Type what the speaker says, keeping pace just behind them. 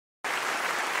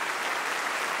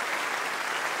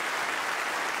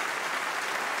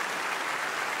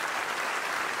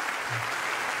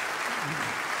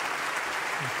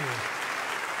you.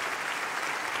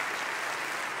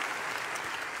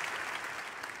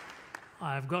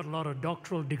 I've got a lot of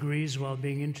doctoral degrees while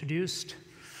being introduced,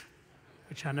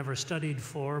 which I never studied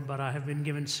for, but I have been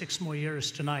given 6 more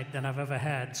years tonight than I've ever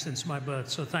had since my birth.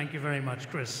 So thank you very much,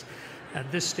 Chris.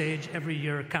 At this stage, every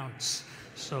year counts.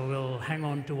 So we'll hang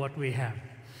on to what we have.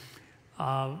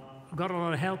 Got a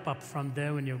lot of help up front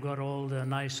there when you've got all the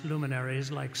nice luminaries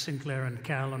like Sinclair and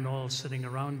Cal and all sitting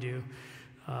around you.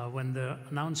 When the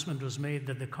announcement was made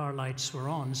that the car lights were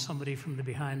on, somebody from the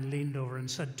behind leaned over and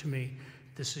said to me,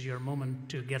 "This is your moment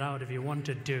to get out if you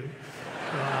wanted to."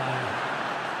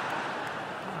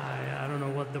 I don't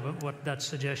know what that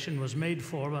suggestion was made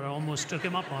for, but I almost took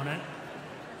him up on it.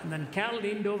 And then Cal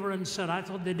leaned over and said, "I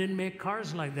thought they didn't make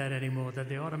cars like that anymore, that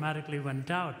they automatically went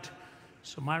out."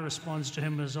 So my response to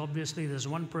him was, obviously there's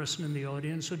one person in the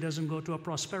audience who doesn't go to a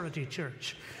prosperity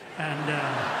church. And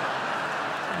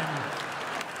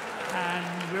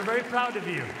we're very proud of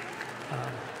you.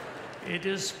 It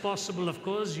is possible, of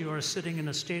course, you are sitting in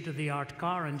a state-of-the-art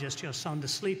car and just you're sound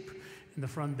asleep in the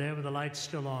front there with the lights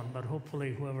still on, but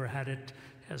hopefully whoever had it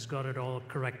has got it all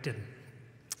corrected.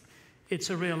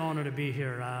 It's a real honor to be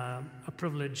here, a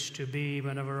privilege to be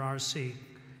whenever RC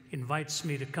invites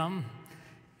me to come.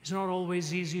 It's not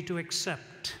always easy to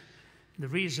accept. The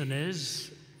reason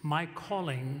is my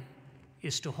calling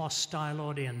is to hostile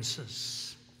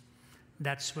audiences.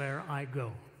 That's where I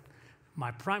go.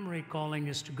 My primary calling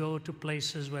is to go to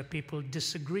places where people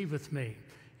disagree with me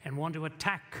and want to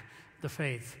attack the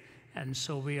faith. And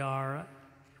so we are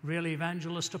really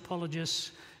evangelist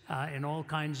apologists in all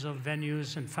kinds of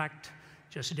venues. In fact,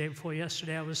 just the day before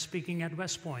yesterday, I was speaking at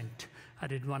West Point. I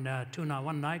did one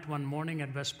morning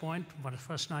at West Point,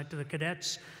 first night to the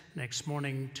cadets, next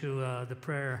morning to the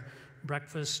prayer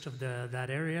breakfast of that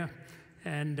area.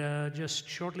 And just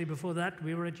shortly before that,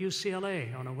 we were at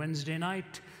UCLA on a Wednesday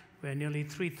night where nearly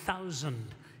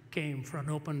 3,000 came for an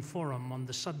open forum on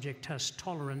the subject, "Has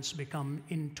Tolerance Become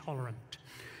Intolerant?"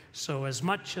 So as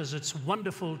much as it's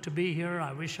wonderful to be here,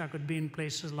 I wish I could be in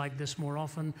places like this more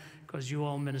often because you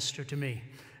all minister to me.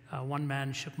 One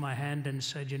man shook my hand and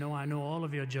said, "You know, I know all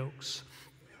of your jokes."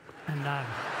 And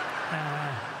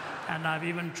I've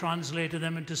even translated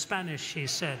them into Spanish, he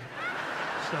said.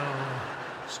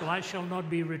 So I shall not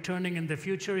be returning in the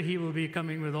future. He will be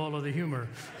coming with all of the humor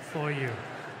for you.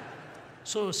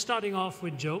 So starting off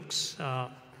with jokes,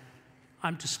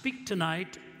 I'm to speak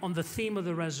tonight on the theme of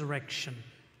the resurrection.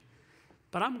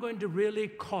 But I'm going to really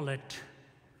call it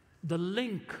the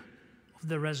link of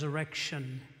the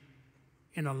resurrection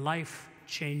in a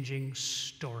life-changing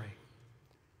story.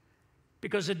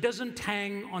 Because it doesn't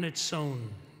hang on its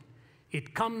own.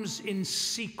 It comes in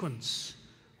sequence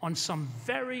on some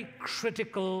very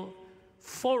critical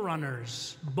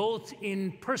forerunners, both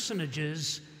in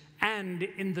personages and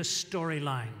in the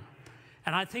storyline.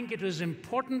 And I think it was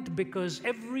important because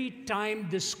every time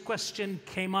this question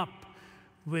came up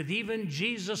with even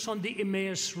Jesus on the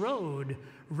Emmaus Road,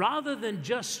 rather than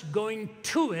just going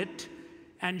to it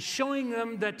and showing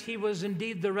them that he was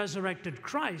indeed the resurrected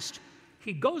Christ,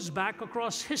 he goes back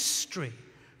across history,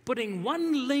 putting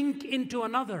one link into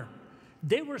another.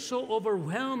 They were so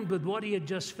overwhelmed with what he had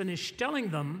just finished telling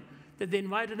them that they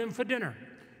invited him for dinner.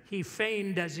 He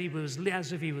feigned as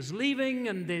if he was leaving,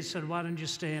 and they said, "Why don't you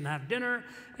stay and have dinner?"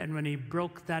 And when he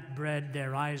broke that bread,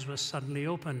 their eyes were suddenly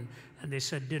open, and they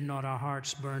said, "Did not our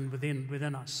hearts burn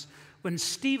within us?" When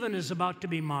Stephen is about to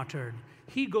be martyred,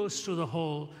 he goes through the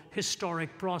whole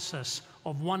historic process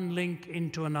of one link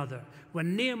into another.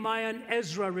 When Nehemiah and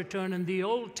Ezra return in the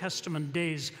Old Testament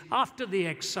days after the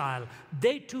exile,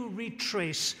 they too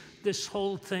retrace this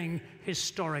whole thing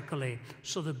historically.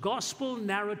 So the gospel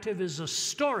narrative is a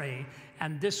story,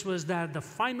 and this was the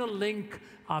final link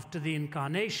after the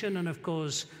incarnation. And of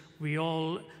course, we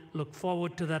all look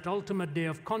forward to that ultimate day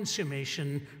of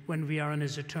consummation when we are in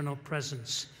his eternal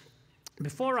presence.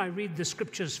 Before I read the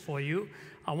scriptures for you,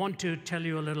 I want to tell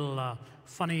you a little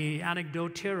funny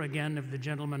anecdote here. Again, if the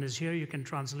gentleman is here, you can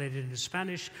translate it into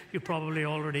Spanish. You probably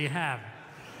already have.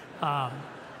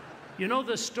 You know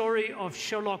the story of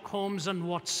Sherlock Holmes and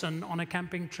Watson on a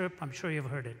camping trip? I'm sure you've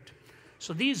heard it.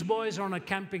 So these boys are on a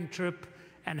camping trip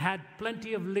and had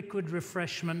plenty of liquid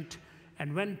refreshment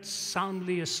and went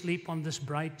soundly asleep on this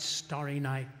bright, starry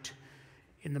night.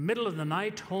 In the middle of the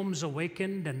night, Holmes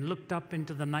awakened and looked up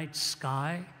into the night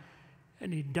sky,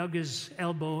 and he dug his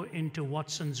elbow into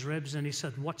Watson's ribs and he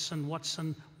said, "Watson,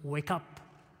 Watson, wake up.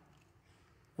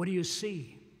 What do you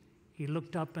see?" He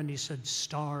looked up and he said,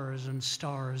 "Stars and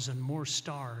stars and more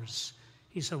stars."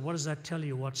 He said, "What does that tell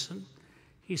you, Watson?"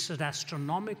 He said,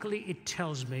 astronomically, it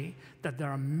tells me that there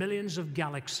are millions of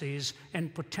galaxies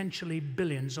and potentially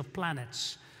billions of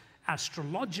planets.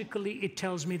 Astrologically, it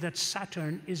tells me that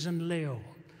Saturn is in Leo.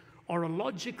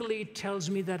 Orologically, it tells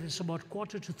me that it's about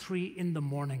 2:45 in the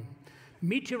morning.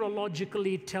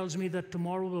 Meteorologically, it tells me that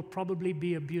tomorrow will probably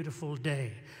be a beautiful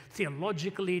day.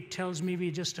 Theologically, it tells me we're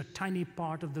just a tiny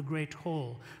part of the great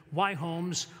whole. Why,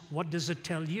 Holmes, what does it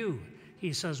tell you?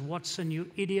 He says, Watson,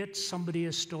 you idiot, somebody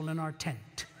has stolen our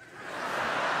tent.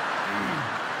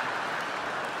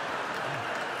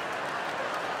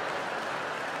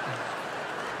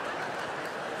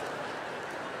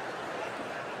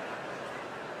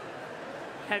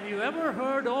 Have you ever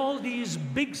heard all these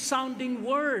big-sounding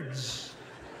words,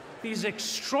 these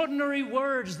extraordinary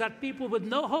words that people with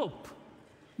no hope,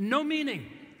 no meaning,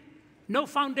 no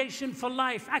foundation for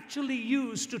life actually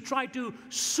use to try to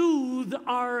soothe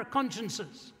our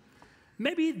consciences?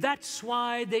 Maybe that's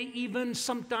why they even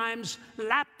sometimes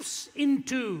lapse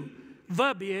into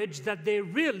verbiage that they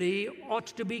really ought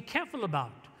to be careful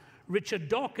about. Richard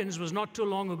Dawkins was not too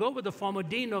long ago with the former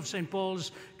dean of St.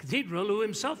 Paul's Cathedral, who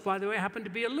himself, by the way, happened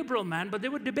to be a liberal man, but they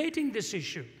were debating this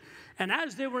issue. And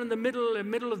as they were in the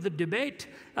middle of the debate,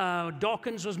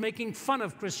 Dawkins was making fun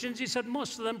of Christians. He said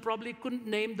most of them probably couldn't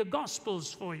name the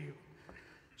Gospels for you.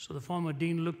 So the former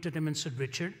dean looked at him and said,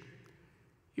 Richard,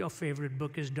 your favorite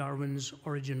book is Darwin's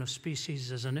Origin of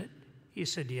Species, isn't it? He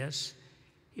said, yes.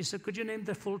 He said, could you name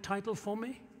the full title for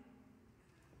me?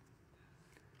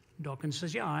 Dawkins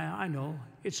says, yeah, I know.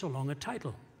 It's so long a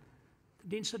title. The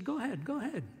dean said, go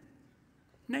ahead.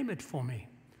 Name it for me.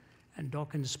 And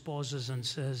Dawkins pauses and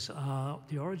says,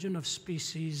 The Origin of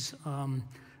Species,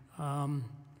 oh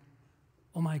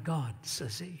my God,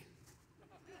 says he.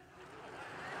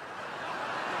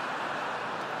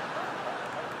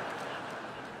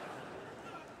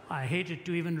 I hated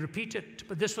to even repeat it,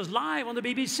 but this was live on the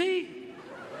BBC.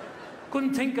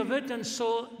 Couldn't think of it, and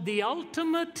so the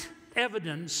ultimate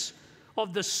evidence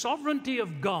of the sovereignty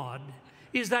of God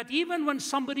is that even when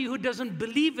somebody who doesn't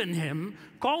believe in him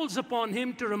calls upon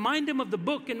him to remind him of the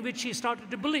book in which he started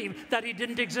to believe, that he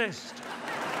didn't exist.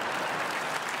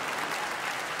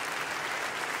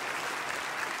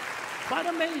 Quite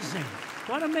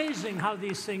amazing how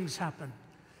these things happen.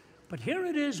 But here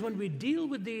it is when we deal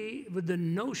with the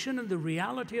notion and the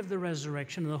reality of the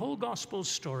resurrection and the whole gospel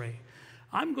story.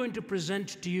 I'm going to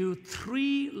present to you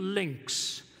 3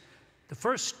 links. The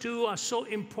first 2 are so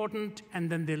important, and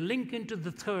then they link into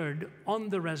the third on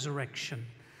the resurrection.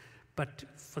 But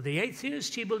for the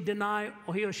atheist, he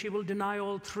or she will deny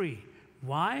all 3.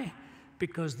 Why?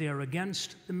 Because they are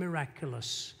against the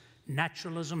miraculous.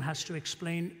 Naturalism has to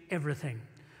explain everything.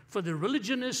 For the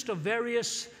religionist of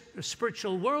various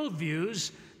spiritual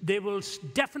worldviews, they will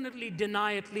definitely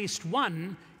deny at least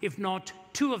 1, if not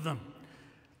 2 of them.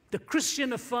 The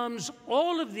Christian affirms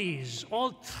all of these,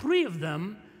 all 3 of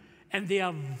them, and they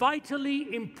are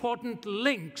vitally important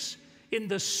links in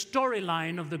the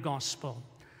storyline of the gospel.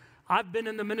 I've been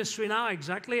in the ministry now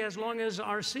exactly as long as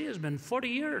RC has been, 40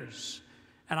 years.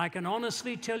 And I can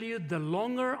honestly tell you, the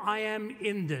longer I am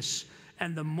in this,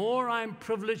 and the more I'm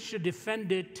privileged to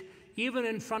defend it, even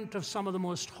in front of some of the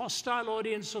most hostile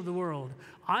audience of the world,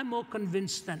 I'm more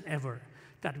convinced than ever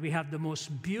that we have the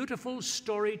most beautiful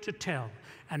story to tell,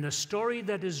 and a story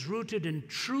that is rooted in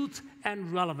truth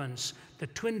and relevance, the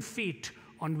twin feet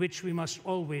on which we must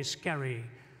always carry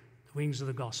the wings of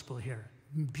the gospel here.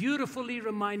 Beautifully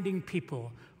reminding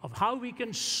people of how we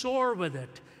can soar with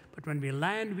it, but when we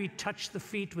land, we touch the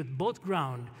feet with both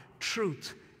ground,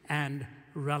 truth and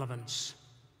relevance.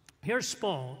 Here's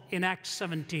Paul in Acts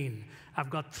 17. I've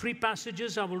got 3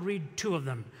 passages. I will read 2 of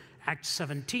them. Acts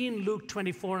 17, Luke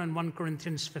 24, and 1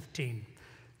 Corinthians 15.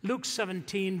 Luke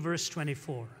 17, verse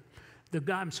 24.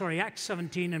 Acts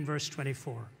 17 and verse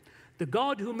 24. The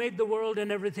God who made the world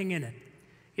and everything in it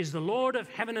is the Lord of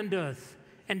heaven and earth,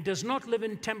 and does not live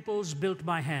in temples built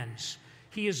by hands.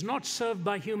 He is not served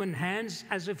by human hands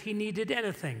as if he needed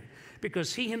anything,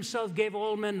 because he himself gave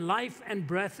all men life and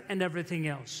breath and everything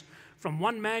else. From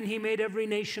one man he made every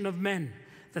nation of men,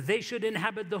 that they should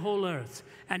inhabit the whole earth,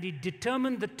 and he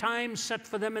determined the time set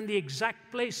for them and the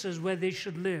exact places where they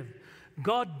should live.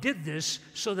 God did this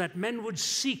so that men would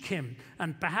seek him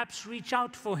and perhaps reach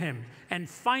out for him and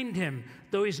find him,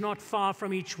 though he's not far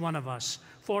from each one of us.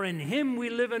 For in him we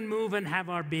live and move and have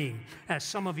our being. As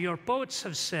some of your poets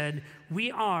have said,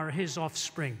 we are his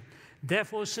offspring.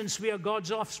 Therefore, since we are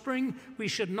God's offspring, we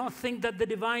should not think that the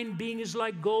divine being is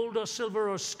like gold or silver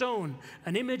or stone,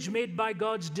 an image made by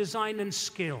God's design and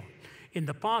skill. In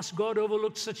the past, God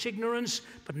overlooked such ignorance,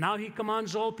 but now he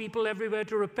commands all people everywhere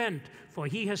to repent, for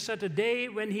he has set a day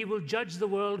when he will judge the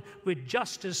world with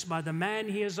justice by the man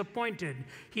he has appointed.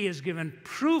 He has given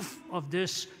proof of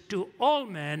this to all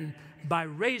men by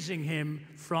raising him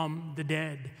from the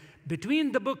dead.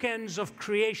 Between the bookends of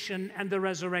creation and the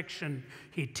resurrection,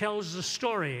 he tells the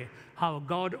story how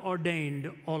God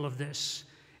ordained all of this.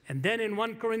 And then in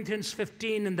 1 Corinthians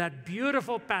 15, in that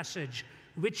beautiful passage,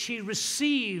 which he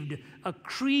received a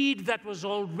creed that was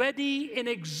already in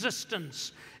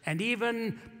existence. And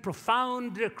even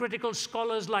profound critical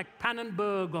scholars like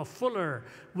Pannenberg or Fuller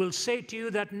will say to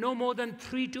you that no more than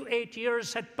 3 to 8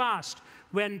 years had passed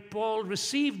when Paul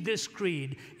received this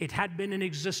creed. It had been in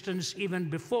existence even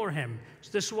before him.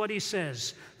 So this is what he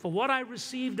says: "For what I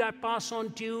received I pass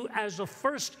on to you as of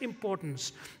first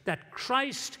importance, that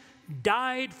Christ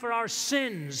died for our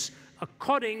sins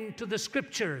according to the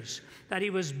Scriptures, that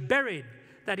he was buried,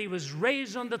 that he was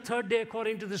raised on the third day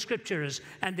according to the Scriptures,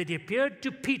 and that he appeared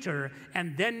to Peter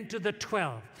and then to the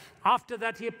 12. After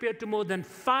that, he appeared to more than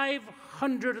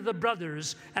 500 of the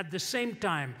brothers at the same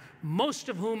time, most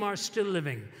of whom are still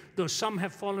living, though some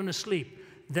have fallen asleep.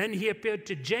 Then he appeared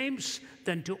to James,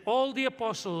 then to all the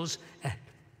apostles,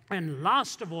 and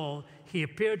last of all, he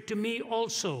appeared to me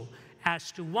also,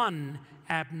 as to one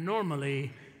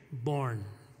abnormally born."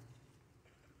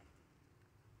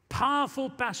 Powerful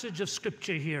passage of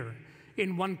Scripture here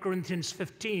in 1 Corinthians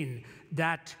 15,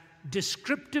 that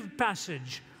descriptive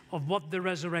passage of what the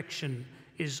resurrection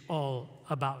is all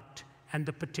about and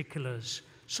the particulars.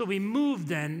 So we move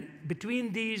then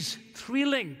between these three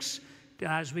links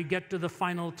as we get to the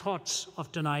final thoughts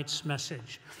of tonight's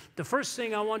message. The first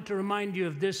thing I want to remind you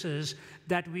of this is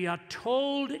that we are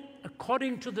told,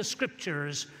 according to the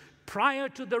Scriptures, prior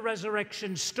to the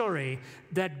resurrection story,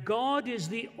 that God is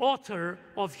the author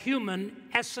of human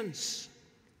essence.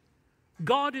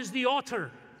 God is the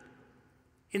author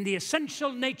in the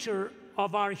essential nature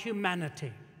of our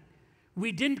humanity.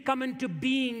 We didn't come into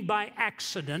being by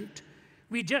accident.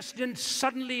 We just didn't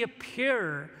suddenly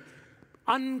appear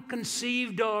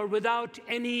unconceived or without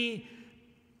any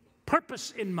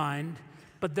purpose in mind,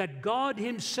 but that God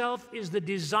himself is the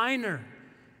designer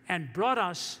and brought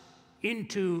us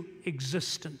into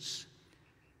existence.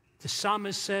 The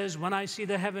psalmist says, "When I see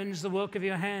the heavens, the work of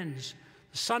your hands,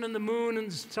 the sun and the moon and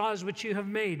the stars which you have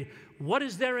made, what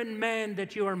is there in man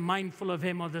that you are mindful of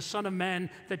him, or the son of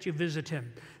man that you visit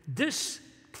him?" This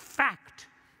fact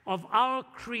of our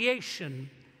creation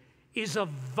is a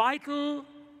vital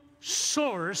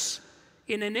source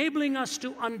in enabling us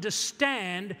to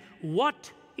understand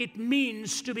what it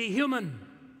means to be human.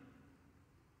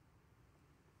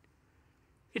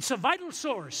 It's a vital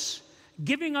source,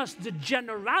 giving us the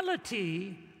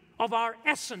generality of our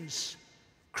essence,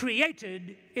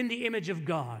 created in the image of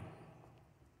God.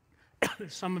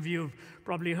 Some of you have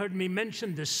probably heard me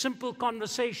mention this simple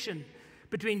conversation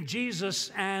between Jesus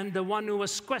and the one who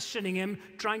was questioning him,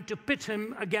 trying to pit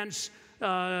him against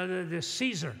the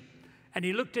Caesar. And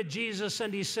he looked at Jesus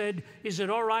and he said, "Is it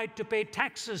all right to pay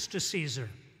taxes to Caesar?"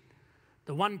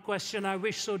 The one question I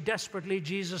wish so desperately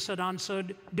Jesus had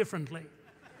answered differently.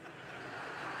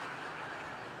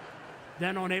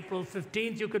 Then on April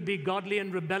 15th, you could be godly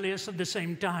and rebellious at the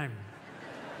same time.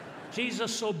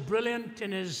 Jesus, so brilliant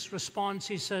in his response,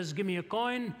 he says, "Give me a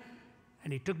coin."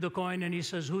 And he took the coin and he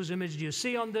says, "Whose image do you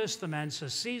see on this?" The man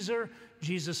says, "Caesar."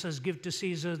 Jesus says, "Give to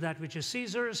Caesar that which is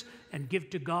Caesar's, and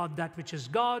give to God that which is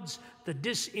God's." The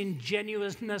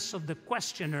disingenuousness of the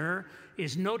questioner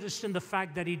is noticed in the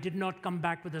fact that he did not come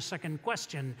back with a second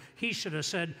question. He should have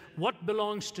said, "What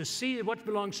belongs to Caesar? What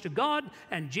belongs to God?"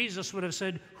 And Jesus would have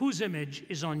said, "Whose image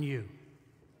is on you?"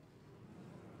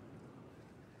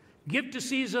 Give to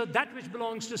Caesar that which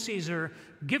belongs to Caesar.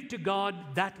 Give to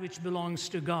God that which belongs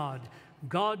to God.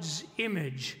 God's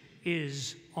image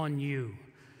is on you.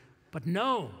 But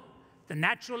no, the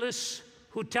naturalists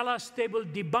who tell us they will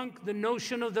debunk the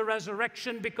notion of the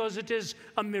resurrection because it is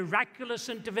a miraculous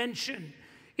intervention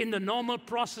in the normal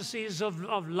processes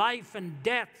of life and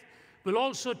death, will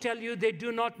also tell you they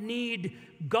do not need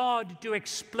God to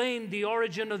explain the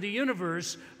origin of the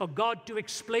universe or God to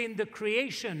explain the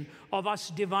creation of us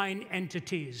divine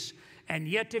entities. And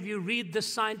yet, if you read the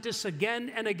scientists again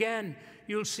and again,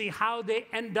 you'll see how they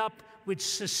end up with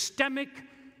systemic,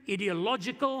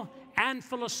 ideological, and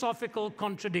philosophical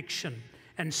contradiction.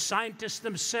 And scientists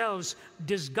themselves,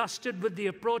 disgusted with the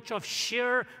approach of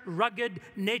sheer, rugged,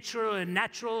 naturalism,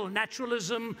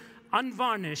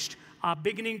 unvarnished, are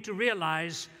beginning to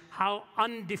realize how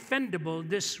undefendable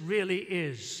this really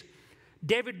is.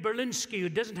 David Berlinski, who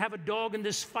doesn't have a dog in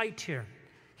this fight here,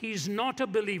 He's not a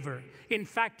believer. In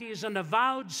fact, he is an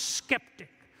avowed skeptic.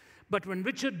 But when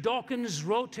Richard Dawkins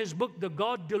wrote his book, The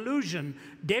God Delusion,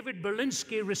 David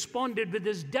Berlinski responded with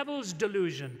his Devil's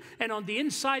Delusion. And on the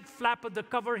inside flap of the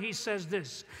cover, he says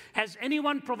this: has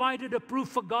anyone provided a proof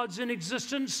for God's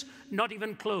inexistence? Not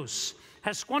even close.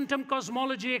 Has quantum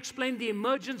cosmology explained the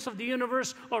emergence of the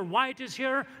universe or why it is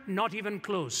here? Not even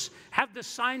close. Have the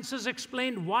sciences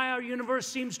explained why our universe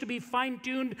seems to be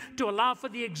fine-tuned to allow for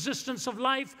the existence of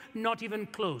life? Not even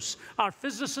close. Are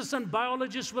physicists and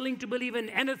biologists willing to believe in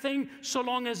anything so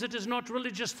long as it is not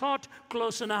religious thought?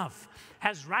 Close enough.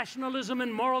 Has rationalism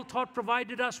and moral thought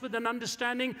provided us with an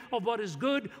understanding of what is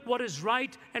good, what is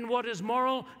right, and what is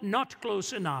moral? Not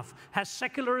close enough. Has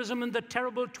secularism in the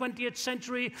terrible 20th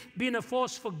century been a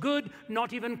force for good?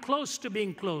 Not even close to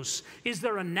being close. Is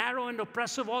there a narrow and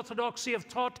oppressive orthodoxy of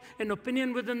thought and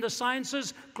opinion within the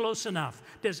sciences? Close enough.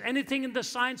 Does anything in the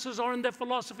sciences or in their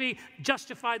philosophy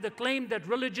justify the claim that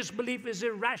religious belief is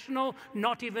irrational?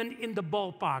 Not even in the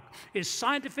ballpark. Is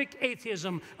scientific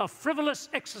atheism a frivolous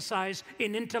exercise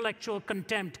in intellectual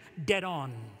contempt? Dead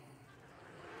on.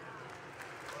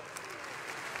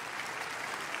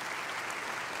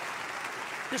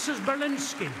 This is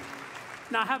Berlinski.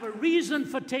 Now, I have a reason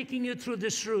for taking you through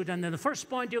this route, and then the first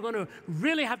point, you're going to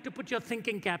really have to put your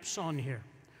thinking caps on here.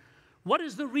 What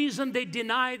is the reason they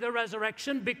deny the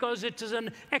resurrection? Because it is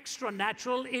an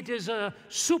extra-natural, it is a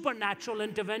supernatural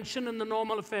intervention in the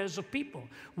normal affairs of people.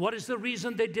 What is the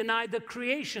reason they deny the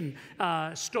creation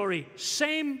story?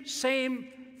 Same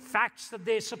facts that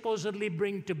they supposedly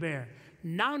bring to bear.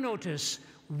 Now notice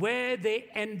where they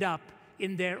end up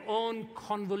in their own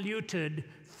convoluted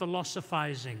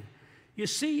philosophizing. You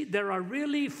see, there are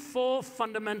really 4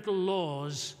 fundamental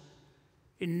laws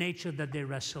in nature that they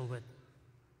wrestle with.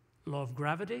 Law of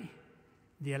gravity,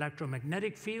 the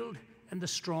electromagnetic field, and the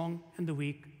strong and the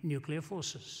weak nuclear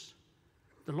forces.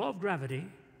 The law of gravity,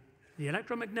 the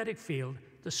electromagnetic field,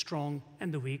 the strong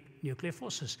and the weak nuclear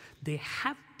forces. They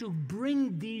have to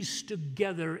bring these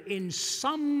together in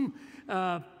some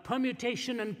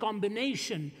permutation and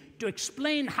combination to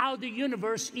explain how the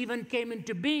universe even came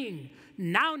into being.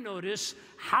 Now notice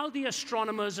how the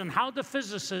astronomers and how the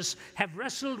physicists have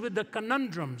wrestled with the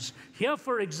conundrums. Here,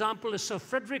 for example, is Sir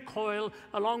Frederick Hoyle,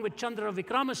 along with Chandra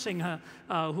Vikramasinghe,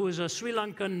 who is a Sri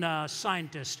Lankan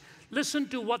scientist. Listen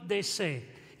to what they say.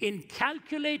 In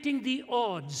calculating the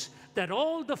odds that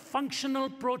all the functional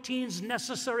proteins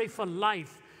necessary for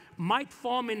life might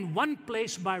form in one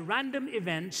place by random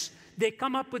events, they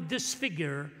come up with this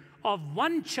figure of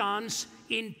 1 chance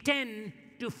in 10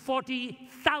 to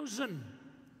 40,000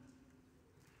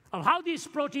 of how these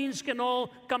proteins can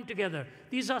all come together.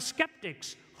 These are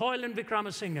skeptics, Hoyle and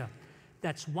Vikramasinghe.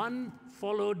 That's 1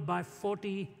 followed by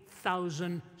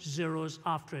 40,000 zeros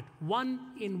after it. 1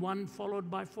 in 1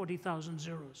 followed by 40,000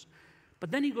 zeros.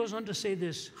 But then he goes on to say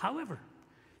this: however,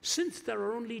 since there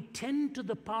are only 10 to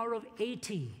the power of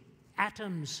 80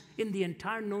 atoms in the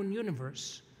entire known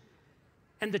universe,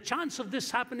 and the chance of this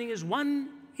happening is 1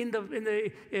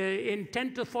 in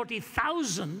 10 to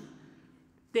 40,000,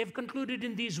 they've concluded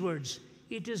in these words: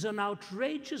 it is an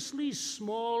outrageously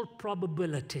small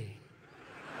probability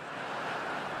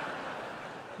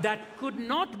that could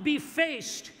not be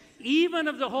faced even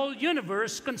if the whole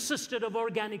universe consisted of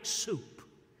organic soup.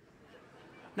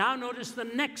 Now notice the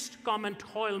next comment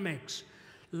Hoyle makes.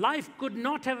 Life could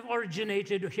not have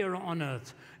originated here on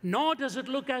Earth, nor does it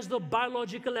look as though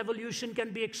biological evolution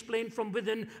can be explained from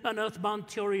within an earthbound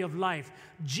theory of life.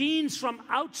 Genes from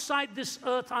outside this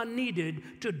Earth are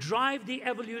needed to drive the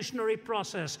evolutionary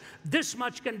process. This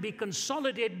much can be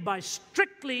consolidated by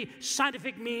strictly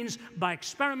scientific means, by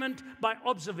experiment, by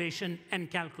observation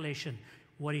and calculation.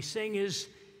 What he's saying is,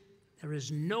 there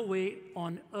is no way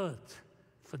on Earth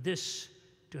for this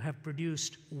to have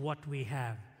produced what we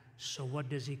have. So what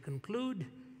does he conclude?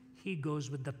 He goes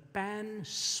with the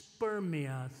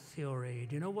panspermia theory.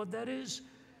 Do you know what that is?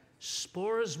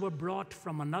 Spores were brought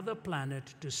from another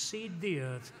planet to seed the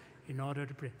Earth in order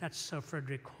to... That's Sir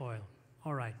Frederick Hoyle.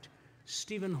 All right.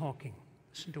 Stephen Hawking.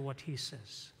 Listen to what he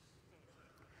says.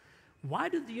 Why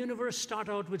did the universe start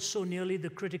out with so nearly the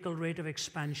critical rate of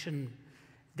expansion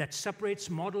that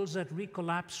separates models that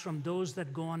recollapse from those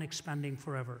that go on expanding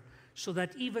forever? So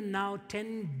that even now,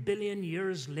 10 billion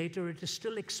years later, it is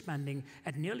still expanding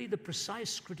at nearly the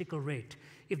precise critical rate.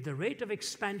 If the rate of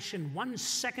expansion 1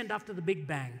 second after the Big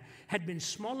Bang had been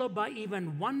smaller by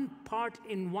even 1 part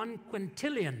in 1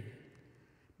 quintillion,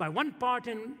 by 1 part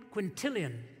in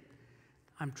quintillion,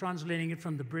 I'm translating it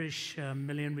from the British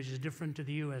million, which is different to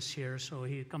the US here, so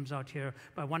he comes out here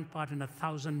by 1 part in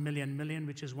 1,000 million,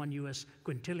 which is 1 US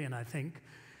quintillion, I think.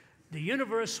 the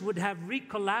universe would have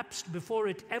recollapsed before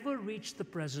it ever reached the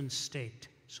present state.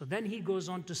 So then he goes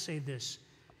on to say this: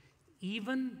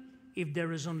 even if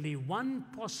there is only one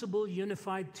possible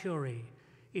unified theory,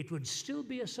 it would still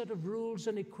be a set of rules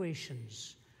and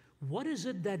equations. What is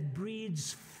it that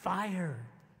breathes fire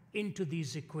into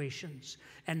these equations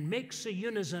and makes a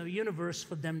universe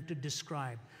for them to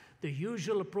describe? The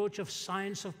usual approach of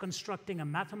science of constructing a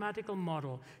mathematical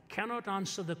model cannot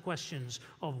answer the questions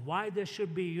of why there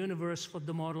should be a universe for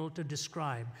the model to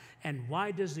describe, and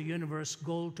why does the universe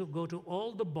go to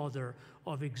all the bother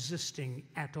of existing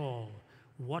at all.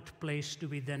 What place do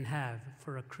we then have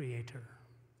for a creator?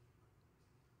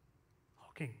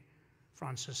 Hawking.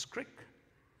 Francis Crick.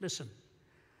 Listen.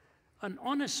 An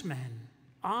honest man,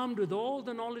 armed with all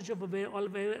the knowledge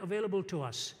available to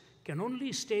us, can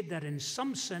only state that in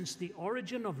some sense the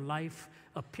origin of life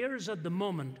appears at the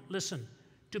moment, listen,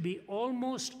 to be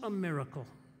almost a miracle.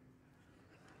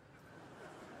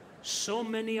 So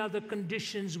many other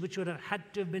conditions which would have had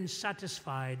to have been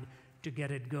satisfied to get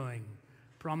it going.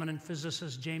 Prominent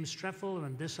physicist James Trefel,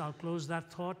 and this I'll close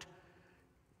that thought,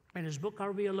 in his book,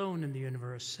 Are We Alone in the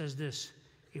Universe, says this: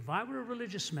 if I were a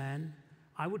religious man,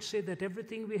 I would say that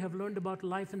everything we have learned about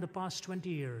life in the past 20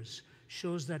 years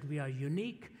shows that we are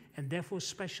unique and therefore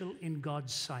special in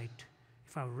God's sight.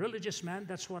 If I were a religious man,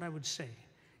 that's what I would say.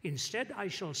 Instead, I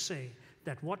shall say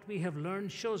that what we have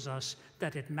learned shows us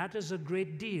that it matters a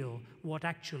great deal what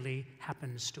actually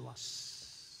happens to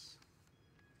us.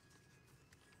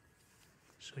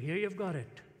 So here you've got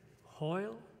it.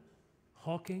 Hoyle,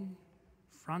 Hawking,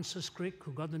 Francis Crick,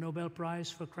 who got the Nobel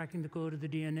Prize for cracking the code of the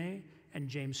DNA, and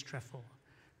James Trefel,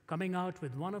 coming out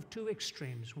with one of two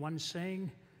extremes, one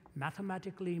saying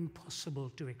mathematically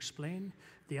impossible to explain,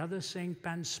 the other saying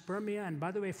panspermia. And by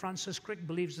the way, Francis Crick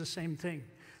believes the same thing,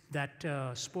 that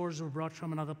spores were brought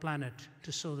from another planet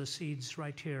to sow the seeds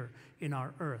right here in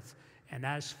our earth. And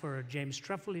as for James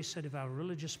Trefel, he said, if I were a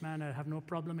religious man, I'd have no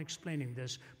problem explaining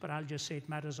this, but I'll just say it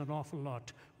matters an awful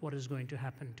lot what is going to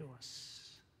happen to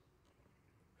us.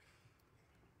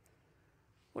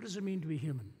 What does it mean to be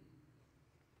human?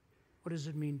 What does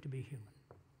it mean to be human?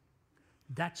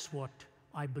 That's what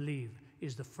I believe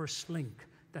is the first link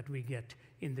that we get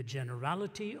in the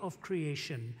generality of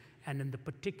creation and in the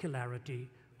particularity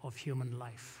of human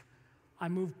life. I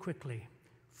move quickly.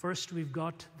 First, we've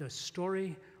got the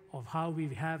story of how we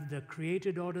have the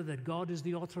created order, that God is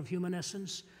the author of human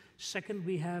essence. Second,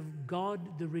 we have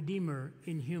God the Redeemer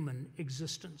in human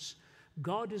existence.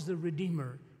 God is the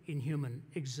Redeemer in human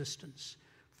existence.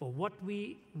 For what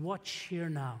we watch here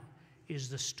now is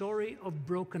the story of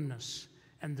brokenness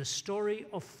and the story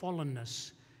of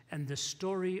fallenness and the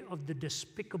story of the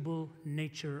despicable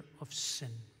nature of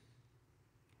sin.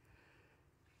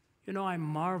 You know, I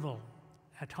marvel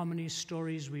at how many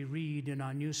stories we read in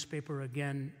our newspaper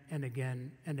again and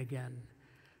again and again.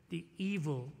 The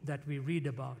evil that we read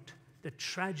about, the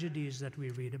tragedies that we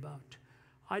read about.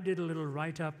 I did a little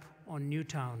write-up on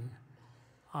Newtown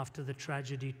after the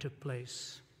tragedy took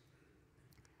place,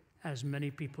 as many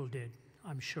people did.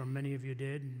 I'm sure many of you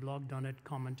did, blogged on it,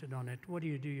 commented on it. What do?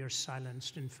 You're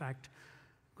silenced. In fact,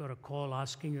 got a call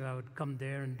asking if I would come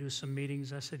there and do some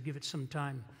meetings. I said, give it some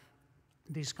time.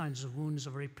 These kinds of wounds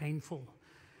are very painful.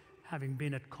 Having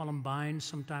been at Columbine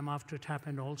sometime after it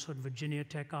happened, also at Virginia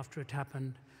Tech after it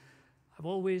happened, I've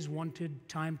always wanted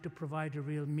time to provide a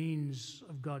real means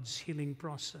of God's healing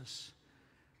process.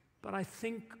 But I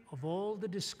think of all the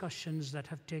discussions that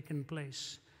have taken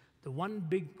place, the one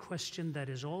big question that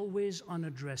is always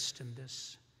unaddressed in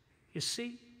this, you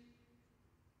see,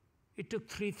 it took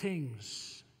three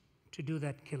things to do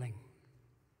that killing.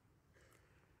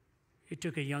 It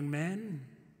took a young man,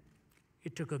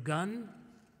 it took a gun,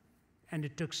 and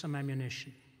it took some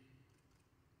ammunition.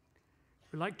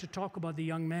 We like to talk about the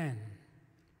young man,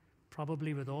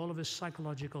 probably with all of his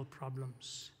psychological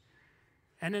problems.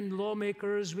 And in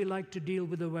lawmakers, we like to deal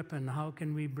with the weapon. How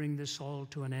can we bring this all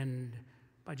to an end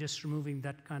by just removing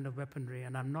that kind of weaponry?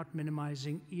 And I'm not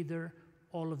minimizing either.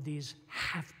 All of these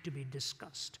have to be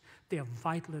discussed. They are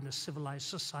vital in a civilized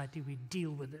society. We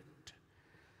deal with it.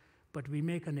 But we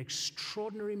make an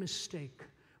extraordinary mistake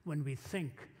when we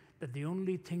think that the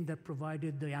only thing that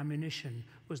provided the ammunition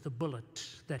was the bullet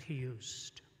that he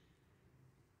used.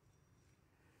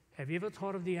 Have you ever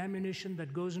thought of the ammunition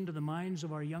that goes into the minds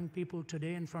of our young people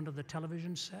today in front of the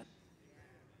television set?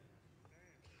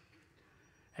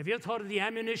 Have you ever thought of the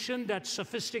ammunition that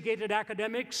sophisticated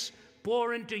academics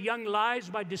pour into young lives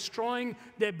by destroying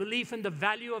their belief in the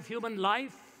value of human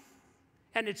life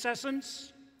and its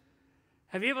essence?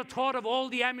 Have you ever thought of all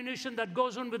the ammunition that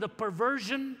goes on with the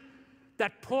perversion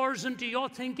that pours into your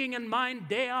thinking and mind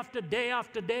day after day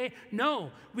after day. No,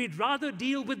 we'd rather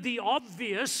deal with the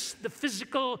obvious, the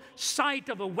physical sight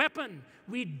of a weapon.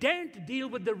 We daren't deal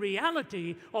with the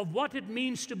reality of what it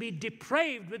means to be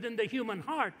depraved within the human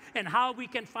heart and how we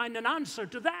can find an answer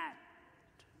to that.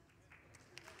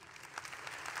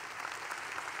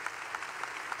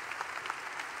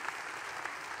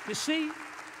 You see,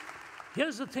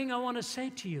 here's the thing I want to say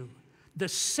to you. The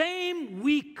same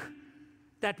week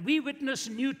that we witnessed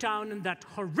Newtown in that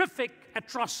horrific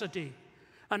atrocity,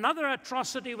 another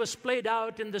atrocity was played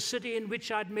out in the city in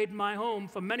which I'd made my home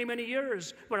for many, many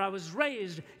years, where I was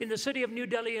raised, in the city of New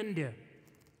Delhi, India,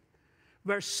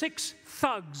 where 6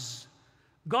 thugs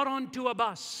got onto a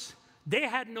bus. They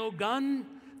had no gun,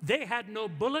 they had no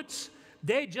bullets.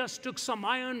 They just took some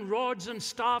iron rods and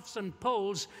staffs and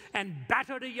poles and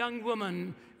battered a young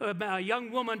woman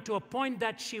to a point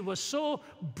that she was so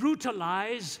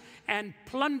brutalized and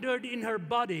plundered in her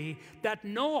body that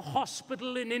no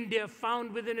hospital in India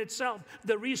found within itself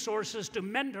the resources to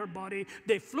mend her body.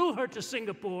 They flew her to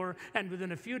Singapore, and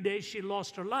within a few days she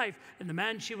lost her life. And the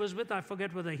man she was with, I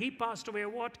forget whether he passed away or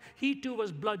what, he too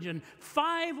was bludgeoned.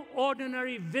 5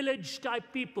 ordinary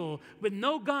village-type people with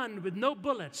no gun, with no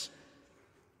bullets,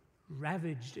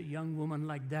 ravaged a young woman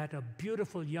like that, a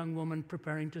beautiful young woman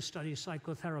preparing to study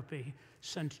psychotherapy,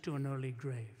 sent to an early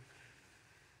grave.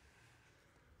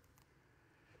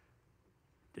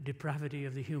 The depravity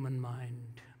of the human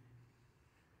mind.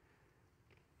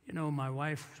 You know, my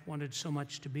wife wanted so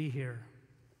much to be here,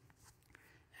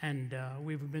 and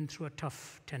we've been through a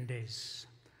tough 10 days.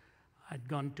 I'd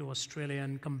gone to Australia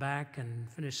and come back and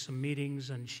finished some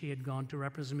meetings, and she had gone to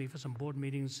represent me for some board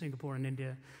meetings in Singapore and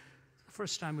India. The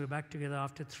first time we were back together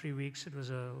after 3 weeks, it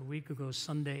was a week ago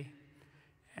Sunday,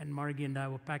 and Margie and I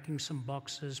were packing some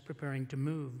boxes, preparing to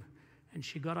move, and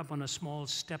she got up on a small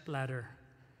step ladder,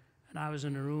 and I was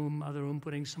in a other room,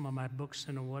 putting some of my books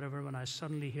in or whatever, when I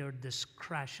suddenly heard this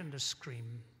crash and a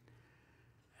scream,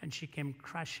 and she came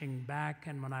crashing back,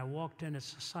 and when I walked in,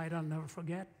 it's a sight I'll never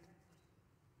forget.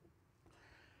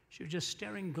 She was just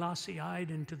staring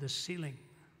glassy-eyed into the ceiling,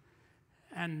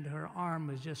 and her arm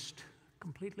was just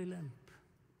completely limp.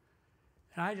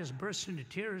 And I just burst into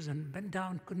tears and bent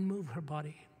down, couldn't move her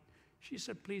body. She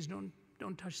said, please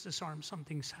don't touch this arm,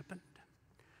 something's happened.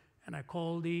 And I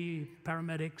called the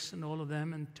paramedics and all of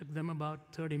them and took them about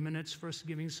 30 minutes, first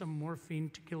giving some morphine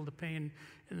to kill the pain,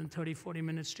 and then 30, 40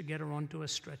 minutes to get her onto a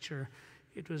stretcher.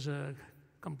 It was a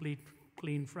complete,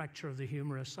 clean fracture of the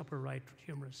humerus, upper right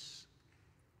humerus.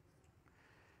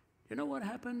 You know what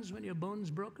happens when your bone's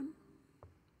broken?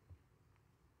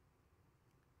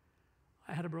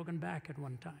 I had a broken back at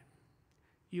one time.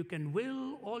 You can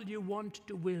will all you want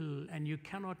to will, and you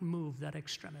cannot move that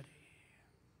extremity.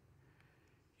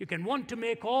 You can want to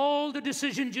make all the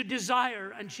decisions you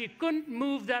desire, and she couldn't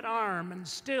move that arm and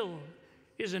still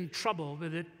is in trouble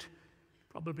with it,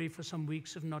 probably for some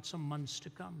weeks, if not some months to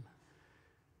come.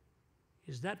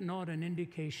 Is that not an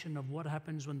indication of what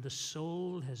happens when the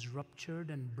soul has ruptured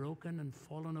and broken and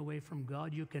fallen away from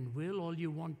God? You can will all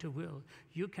you want to will.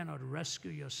 You cannot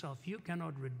rescue yourself. You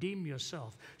cannot redeem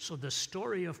yourself. So the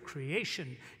story of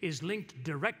creation is linked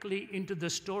directly into the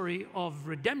story of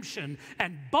redemption,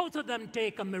 and both of them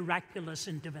take a miraculous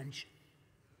intervention.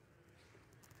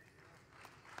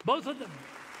 Both of them.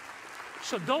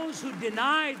 So those who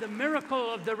deny the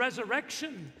miracle of the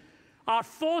resurrection are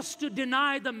forced to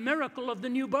deny the miracle of the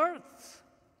new birth.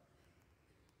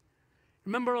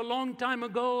 Remember a long time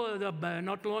ago,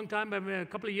 not a long time, but a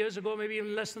couple of years ago, maybe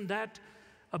even less than that,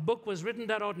 a book was written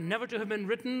that ought never to have been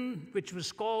written, which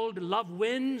was called Love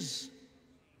Wins.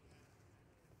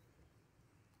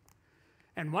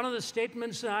 And one of the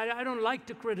statements, I don't like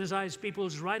to criticize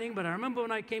people's writing, but I remember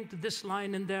when I came to this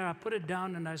line in there, I put it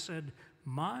down and I said,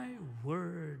 my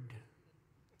word.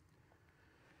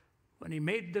 When he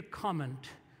made the comment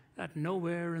that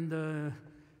nowhere in the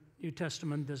New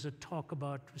Testament there's a talk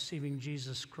about receiving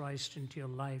Jesus Christ into your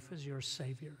life as your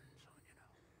Savior. And so,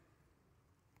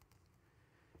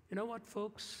 you know what,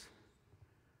 folks?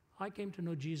 I came to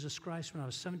know Jesus Christ when I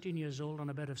was 17 years old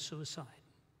on a bed of suicide.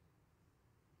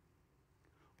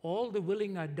 All the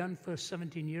willing I'd done for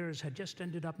 17 years had just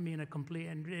ended up me in a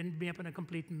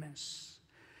complete mess.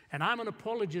 And I'm an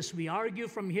apologist. We argue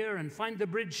from here and find the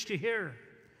bridge to here.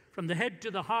 From the head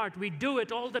to the heart, we do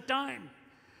it all the time.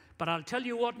 But I'll tell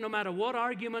you what, no matter what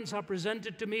arguments are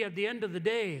presented to me at the end of the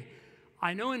day,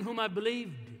 I know in whom I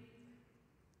believed.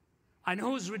 I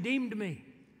know who's redeemed me.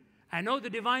 I know the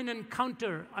divine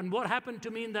encounter and what happened to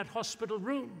me in that hospital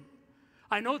room.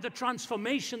 I know the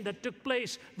transformation that took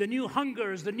place, the new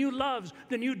hungers, the new loves,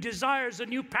 the new desires, the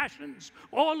new passions.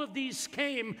 All of these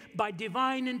came by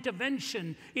divine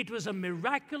intervention. It was a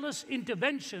miraculous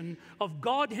intervention of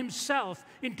God himself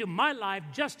into my life,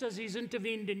 just as he's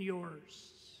intervened in yours.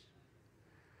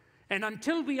 And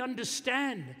until we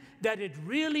understand that it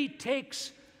really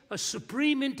takes a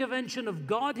supreme intervention of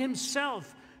God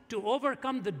himself to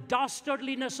overcome the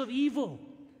dastardliness of evil,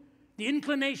 the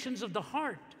inclinations of the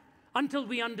heart, until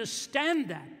we understand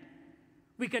that,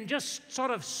 we can just sort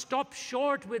of stop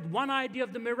short with one idea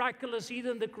of the miraculous,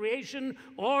 either in the creation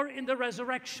or in the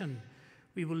resurrection.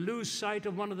 We will lose sight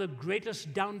of one of the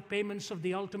greatest down payments of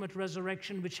the ultimate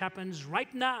resurrection, which happens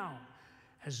right now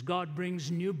as God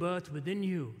brings new birth within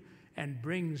you and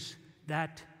brings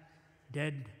that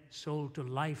dead soul to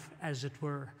life, as it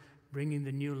were, bringing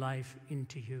the new life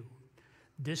into you.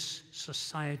 This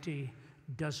society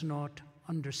does not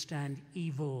understand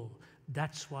evil.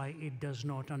 That's why it does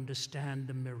not understand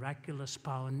the miraculous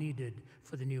power needed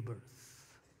for the new birth.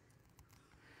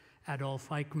 Adolf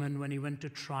Eichmann, when he went to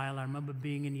trial, I remember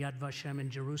being in Yad Vashem in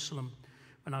Jerusalem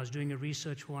when I was doing a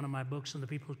research for one of my books, and the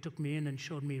people took me in and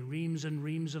showed me reams and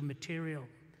reams of material.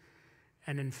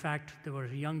 And in fact, there were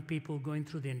young people going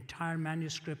through the entire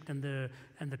manuscript and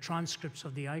the transcripts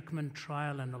of the Eichmann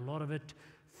trial, and a lot of it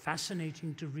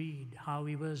fascinating to read, how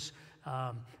he was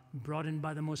brought in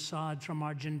by the Mossad from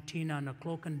Argentina in a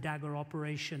cloak and dagger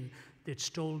operation that's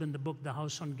told in the book The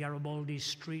House on Garibaldi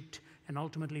Street, and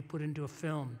ultimately put into a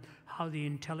film, how the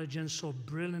intelligence so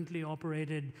brilliantly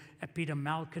operated. Peter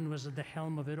Malkin was at the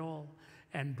helm of it all,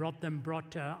 and brought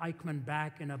Eichmann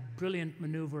back in a brilliant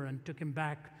maneuver and took him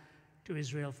back to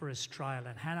Israel for his trial.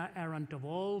 And Hannah Arendt, of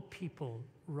all people,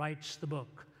 writes the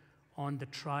book on the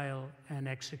trial and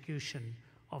execution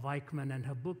of Eichmann, and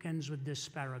her book ends with this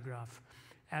paragraph.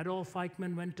 Adolf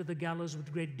Eichmann went to the gallows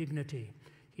with great dignity.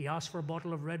 He asked for a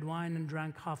bottle of red wine and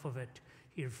drank half of it.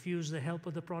 He refused the help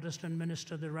of the Protestant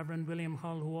minister, the Reverend William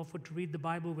Hull, who offered to read the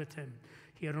Bible with him.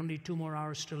 He had only 2 more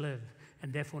hours to live,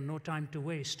 and therefore no time to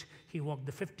waste. He walked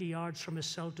the 50 yards from his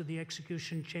cell to the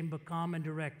execution chamber, calm and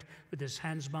erect, with his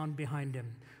hands bound behind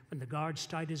him. When the guards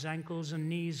tied his ankles and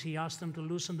knees, he asked them to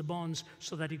loosen the bonds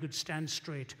so that he could stand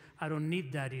straight. "I don't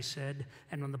need that," he said.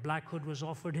 And when the black hood was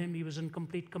offered him, he was in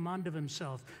complete command of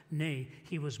himself. Nay,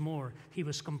 he was more. He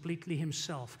was completely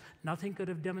himself. Nothing could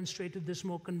have demonstrated this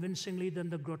more convincingly than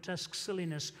the grotesque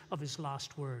silliness of his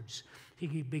last words.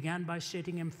 He began by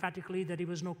stating emphatically that he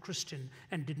was no Christian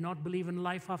and did not believe in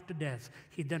life after death.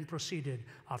 He then proceeded,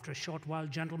 "After a short while,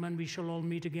 gentlemen, we shall all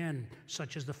meet again.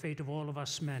 Such is the fate of all of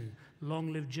us men.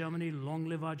 Long live Germany, long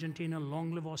live Argentina,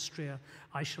 long live Austria.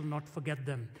 I shall not forget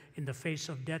them." In the face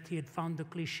of death, he had found the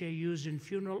cliché used in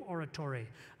funeral oratory.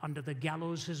 Under the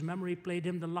gallows, his memory played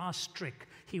him the last trick.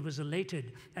 He was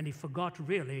elated, and he forgot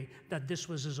really that this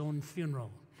was his own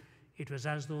funeral. It was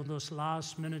as though those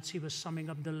last minutes he was summing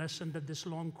up the lesson that this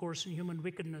long course in human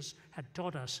wickedness had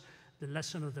taught us, the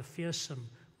lesson of the fearsome,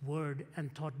 word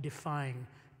and thought-defying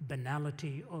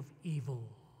banality of evil.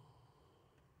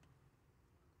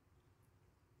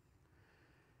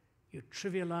 You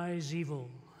trivialize evil,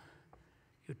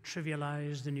 you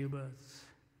trivialize the new birth.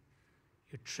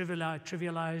 You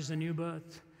trivialize the new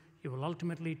birth, you will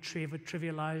ultimately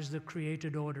trivialize the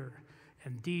created order.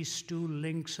 And these 2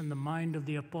 links in the mind of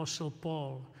the Apostle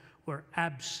Paul were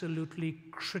absolutely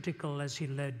critical as he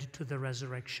led to the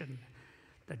resurrection.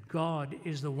 That God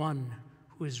is the one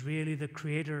who is really the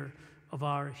creator of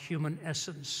our human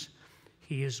essence.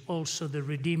 He is also the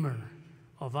redeemer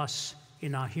of us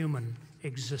in our human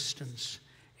existence.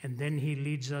 And then he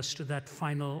leads us to that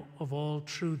final of all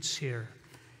truths here.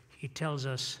 He tells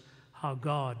us how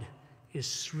God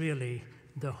is really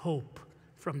the hope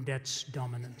from death's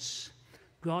dominance.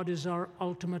 God is our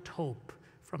ultimate hope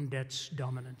from death's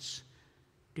dominance,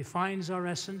 defines our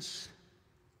essence,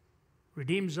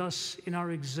 redeems us in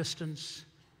our existence,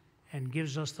 and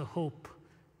gives us the hope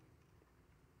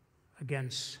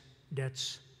against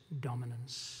death's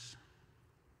dominance.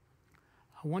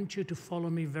 I want you to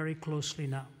follow me very closely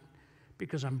now,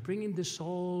 because I'm bringing this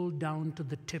all down to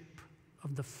the tip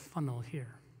of the funnel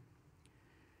here,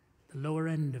 the lower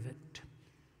end of it.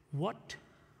 What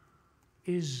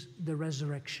is the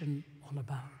resurrection all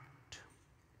about?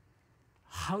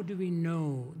 How do we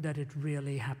know that it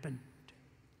really happened?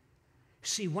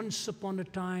 See, once upon a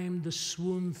time, the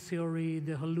swoon theory,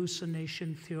 the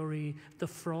hallucination theory, the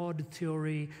fraud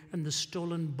theory, and the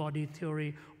stolen body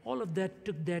theory, all of that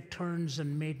took their turns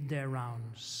and made their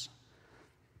rounds.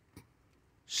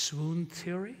 Swoon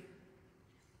theory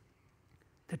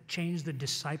that changed the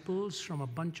disciples from a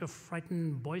bunch of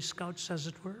frightened Boy Scouts, as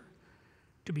it were,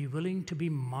 to be willing to be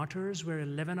martyrs where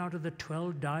 11 out of the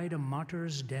 12 died a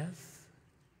martyr's death?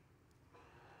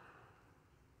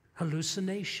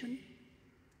 Hallucination,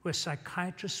 where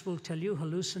psychiatrists will tell you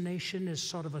hallucination is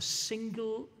sort of a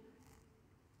single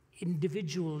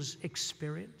individual's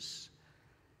experience,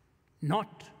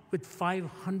 not with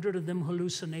 500 of them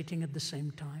hallucinating at the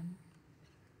same time.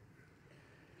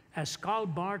 As Karl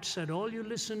Barth said, all you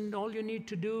need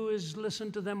to do is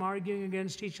listen to them arguing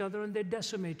against each other, and they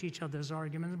decimate each other's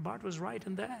arguments. Barth was right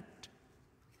in that.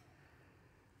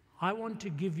 I want to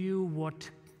give you what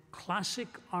classic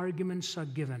arguments are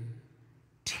given,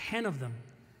 10 of them,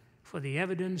 for the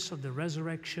evidence of the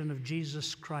resurrection of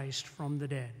Jesus Christ from the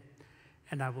dead.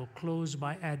 And I will close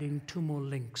by adding 2 more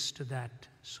links to that.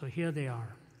 So here they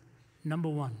are. Number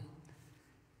 1,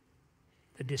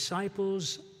 the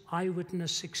disciples'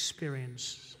 eyewitness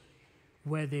experience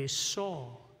where they saw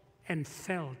and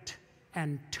felt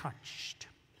and touched.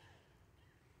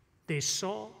 They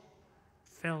saw,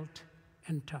 felt,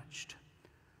 and touched.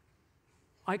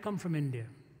 I come from India.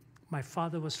 My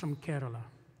father was from Kerala.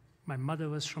 My mother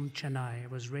was from Chennai. I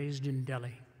was raised in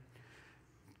Delhi.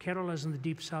 Kerala is in the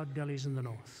deep south, Delhi is in the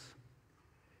north.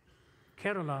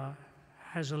 Kerala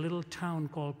has a little town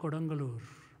called Kodangalur.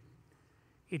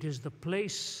 It is the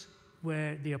place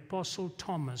where the Apostle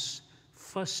Thomas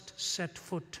first set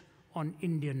foot on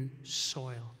Indian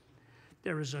soil.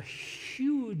 There is a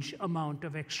huge amount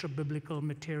of extra biblical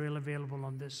material available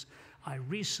on this. I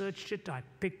researched it, I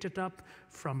picked it up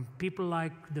from people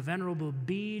like the Venerable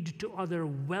Bede to other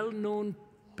well-known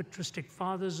patristic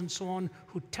fathers and so on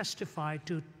who testify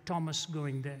to Thomas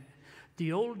going there.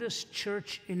 The oldest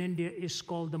church in India is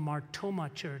called the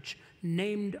Martoma Church,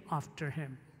 named after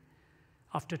him,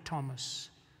 after Thomas.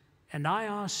 And I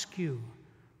ask you,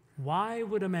 why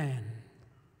would a man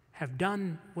have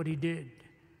done what he did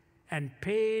and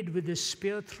paid with his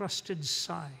spear-thrusted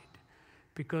side?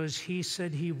 Because he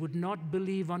said he would not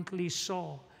believe until he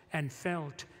saw and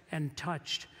felt and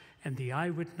touched. And the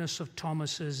eyewitness of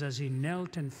Thomas is, as he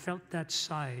knelt and felt that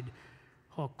side,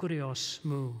 ho kurios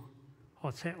mu,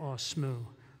 ho theos mu,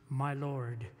 my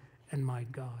Lord and my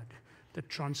God, the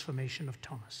transformation of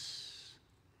Thomas.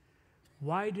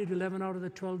 Why did 11 out of the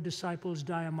 12 disciples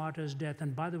die a martyr's death?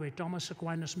 And by the way, Thomas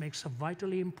Aquinas makes a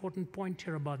vitally important point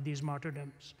here about these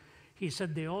martyrdoms. He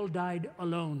said they all died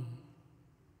alone.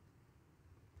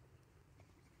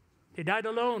 They died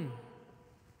alone.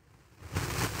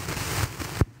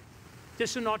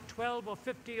 This is not 12 or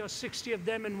 50 or 60 of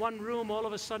them in one room all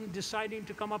of a sudden deciding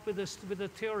to come up with a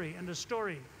theory and a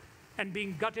story and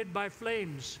being gutted by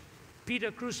flames.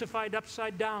 Peter crucified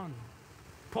upside down.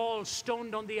 Paul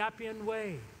stoned on the Appian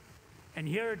Way. And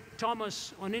here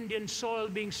Thomas on Indian soil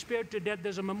being speared to death.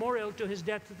 There's a memorial to his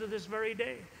death to this very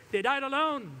day. They died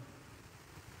alone.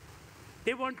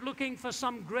 They weren't looking for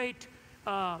some great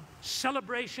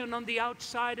celebration on the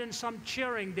outside and some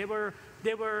cheering. They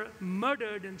were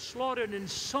murdered and slaughtered in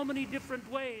so many different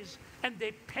ways, and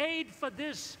they paid for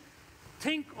this.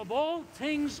 Think of all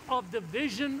things of the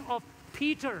vision of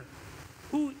Peter,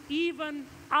 who even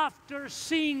after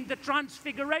seeing the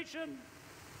transfiguration,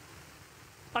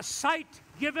 a sight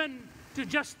given to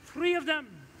just 3 of them,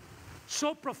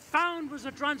 so profound was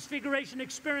the transfiguration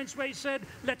experience where he said,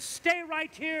 let's stay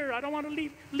right here. I don't want to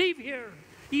leave here.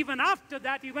 Even after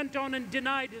that, he went on and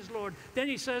denied his Lord. Then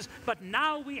he says, but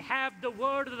now we have the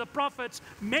word of the prophets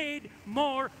made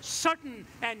more certain,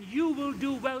 and you will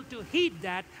do well to heed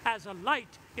that as a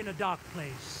light in a dark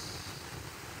place.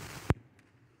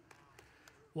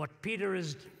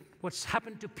 What's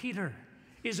happened to Peter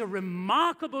is a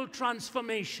remarkable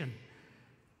transformation.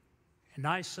 And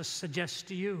I suggest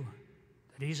to you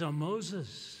that he saw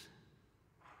Moses.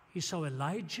 He saw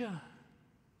Elijah.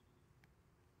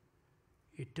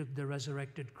 It took the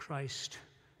resurrected Christ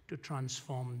to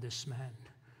transform this man.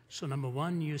 So number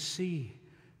 1, you see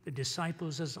the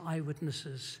disciples as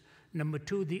eyewitnesses. Number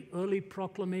 2, the early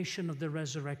proclamation of the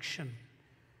resurrection.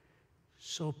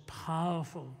 So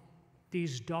powerful.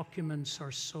 These documents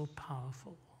are so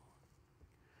powerful.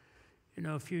 You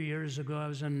know, a few years ago, I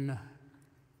was in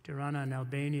Tirana in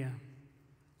Albania.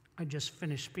 I just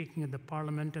finished speaking at the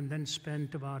parliament and then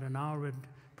spent about an hour with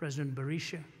President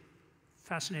Berisha.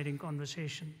 Fascinating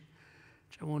conversation,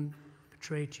 which I won't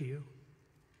betray to you.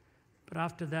 But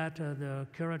after that, the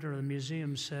curator of the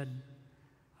museum said,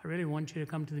 I really want you to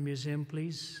come to the museum,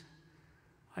 please.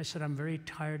 I said, I'm very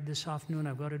tired this afternoon.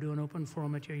 I've got to do an open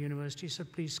forum at your university. He said,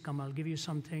 please come. I'll give you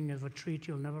something as a treat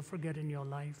you'll never forget in your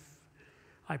life.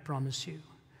 I promise you.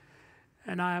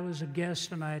 And I was a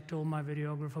guest, and I told my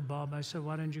videographer, Bob, I said,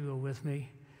 why don't you go with me?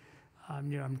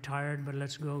 I'm tired, but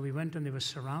let's go. We went, and they were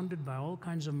surrounded by all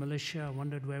kinds of militia. I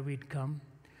wondered where we'd come.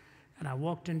 And I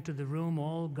walked into the room,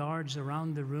 all guards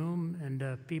around the room, and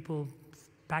people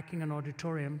packing an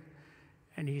auditorium.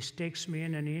 And he takes me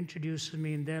in and he introduces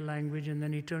me in their language, and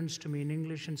then he turns to me in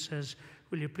English and says,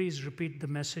 "Will you please repeat the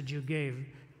message you gave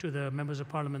to the members of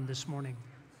parliament this morning?"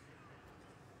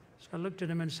 So I looked at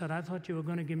him and said, "I thought you were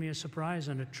going to give me a surprise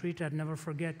and a treat I'd never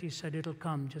forget." He said, "It'll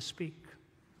come, just speak."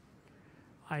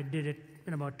 I did it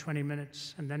in about 20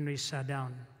 minutes, and then we sat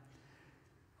down.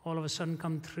 All of a sudden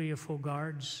come 3 or 4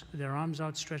 guards with their arms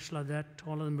outstretched like that,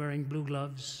 all of them wearing blue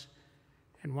gloves.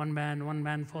 And one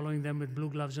man following them with blue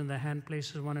gloves in their hand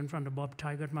places one in front of Bob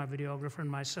Tigert, my videographer, and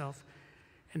myself.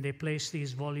 And they place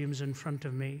these volumes in front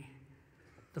of me.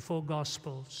 The 4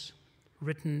 Gospels,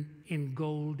 written in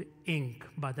gold ink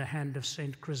by the hand of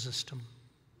St. Chrysostom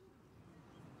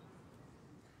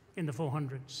in the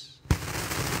 400s.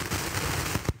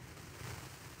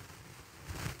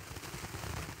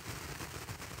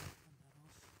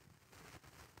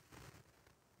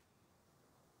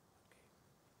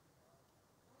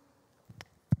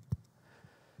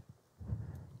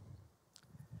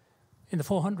 In the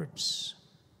 400s,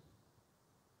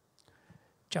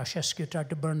 Ceausescu tried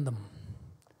to burn them.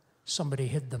 Somebody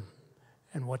hid them.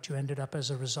 And what you ended up as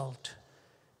a result,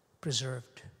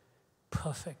 preserved,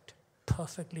 perfect,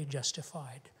 perfectly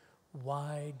justified.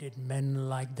 Why did men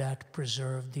like that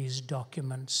preserve these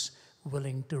documents,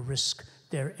 willing to risk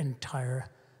their entire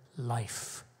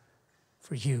life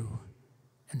for you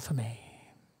and for me?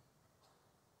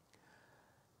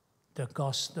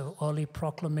 The early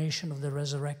proclamation of the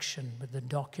resurrection with the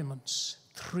documents.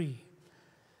 3,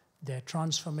 their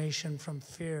transformation from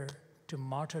fear to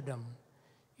martyrdom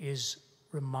is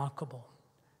remarkable.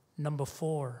 Number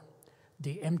 4,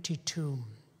 the empty tomb.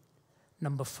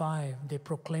 Number 5, they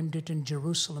proclaimed it in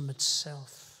Jerusalem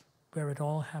itself, where it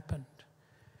all happened.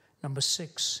 Number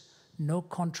 6, no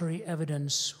contrary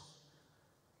evidence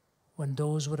when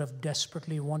those would have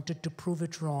desperately wanted to prove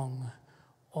it wrong.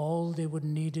 All they would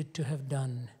needed to have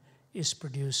done is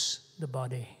produce the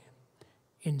body.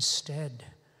 Instead,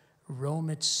 Rome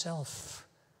itself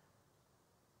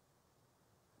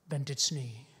bent its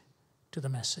knee to the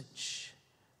message,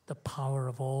 the power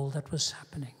of all that was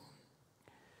happening.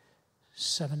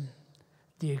 7,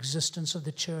 the existence of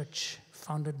the church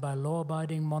founded by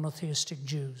law-abiding monotheistic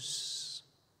Jews.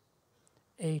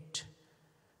 8,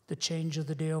 the change of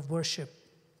the day of worship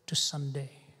to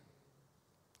Sunday.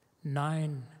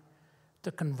 9,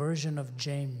 the conversion of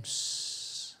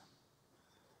James.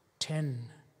 10,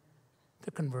 the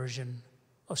conversion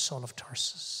of Saul of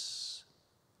Tarsus.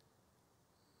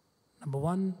 Number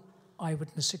 1,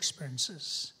 eyewitness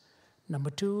experiences. Number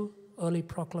 2, early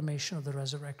proclamation of the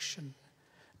resurrection.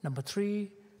 Number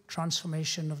 3,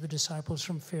 transformation of the disciples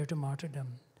from fear to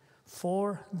martyrdom.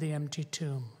 4, the empty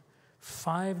tomb.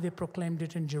 5, they proclaimed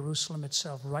it in Jerusalem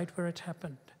itself, right where it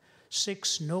happened.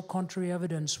 6, no contrary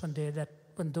evidence when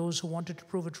those who wanted to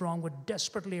prove it wrong would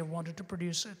desperately have wanted to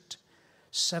produce it.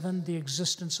 7, the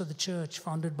existence of the church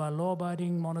founded by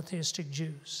law-abiding monotheistic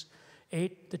Jews.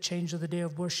 8, the change of the day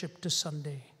of worship to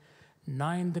Sunday.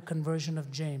 9, the conversion of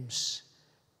James.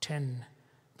 10,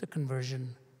 the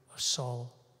conversion of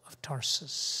Saul of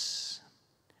Tarsus.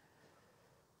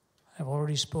 I've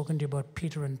already spoken to you about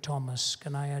Peter and Thomas.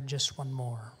 Can I add just one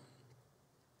more?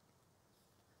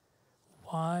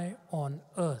 Why on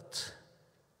earth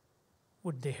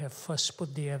would they have first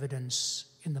put the evidence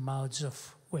in the mouths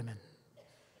of women?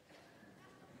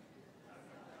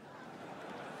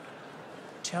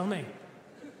 Tell me.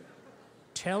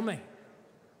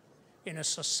 In a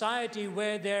society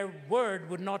where their word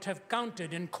would not have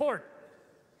counted in court.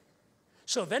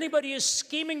 So if anybody is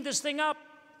scheming this thing up,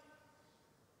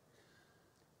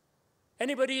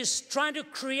 anybody is trying to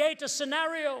create a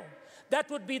scenario, that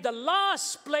would be the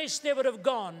last place they would have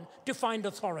gone to find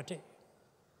authority.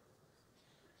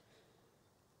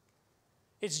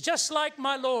 It's just like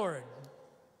my Lord,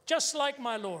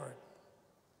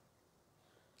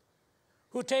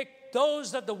 who take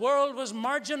those that the world was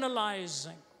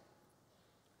marginalizing,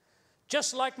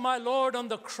 just like my Lord on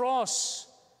the cross,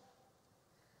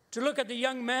 to look at the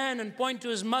young man and point to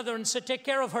his mother and say, "Take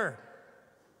care of her.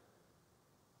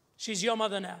 She's your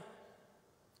mother now."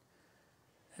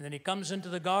 And then he comes into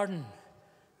the garden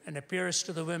and appears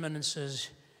to the women and says,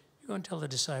 "You go and tell the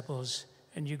disciples,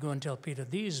 and you go and tell Peter,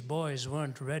 these boys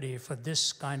weren't ready for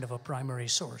this kind of a primary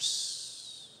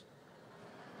source."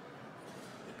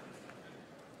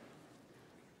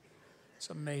 It's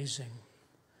amazing.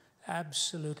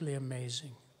 Absolutely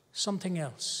amazing. Something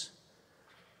else.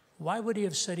 Why would he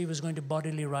have said he was going to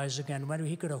bodily rise again when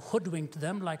he could have hoodwinked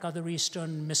them like other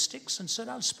Eastern mystics and said,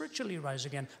 "I'll spiritually rise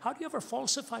again"? How do you ever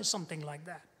falsify something like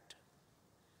that?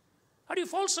 How do you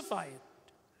falsify it?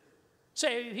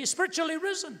 Say, he's spiritually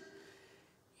risen.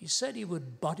 He said he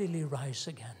would bodily rise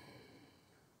again.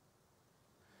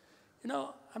 You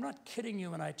know, I'm not kidding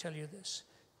you when I tell you this.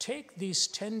 Take these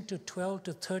 10 to 12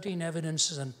 to 13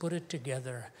 evidences and put it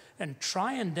together and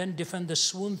try and then defend the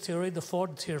swoon theory, the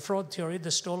fraud theory,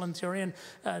 the stolen theory. And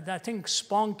I think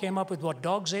Spong came up with what,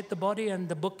 dogs ate the body, and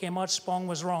the book came out, Spong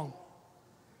was wrong.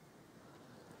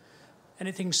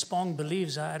 Anything Spong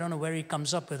believes, I don't know where he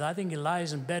comes up with. I think he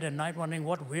lies in bed at night wondering,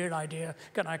 what weird idea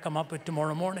can I come up with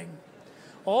tomorrow morning?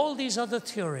 All these other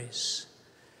theories.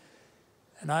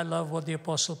 And I love what the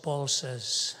Apostle Paul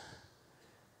says.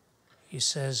 He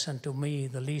says, and to me,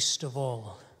 the least of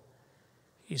all,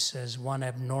 he says, one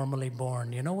abnormally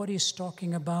born. You know what he's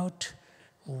talking about?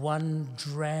 One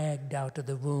dragged out of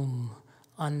the womb,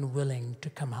 unwilling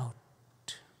to come out.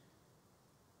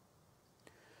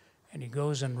 And he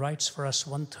goes and writes for us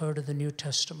 1/3 of the New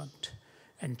Testament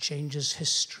and changes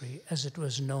history as it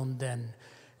was known then.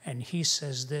 And he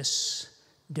says this,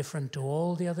 different to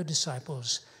all the other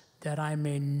disciples, that I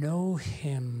may know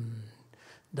him,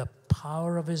 the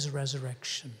power of his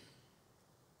resurrection.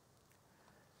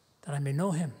 That I may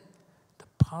know him,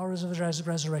 the power of his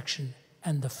resurrection,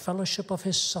 and the fellowship of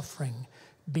his suffering,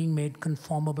 being made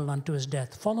conformable unto his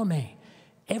death. Follow me.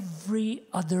 Every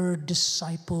other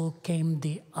disciple came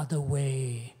the other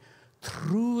way,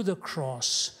 through the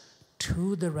cross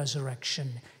to the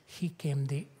resurrection. He came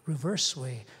the reverse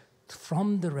way,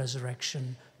 from the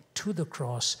resurrection to the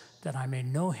cross, that I may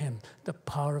know him, the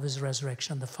power of his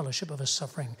resurrection, the fellowship of his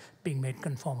suffering, being made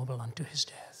conformable unto his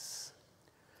death.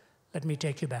 Let me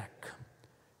take you back.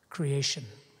 Creation,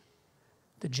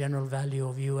 the general value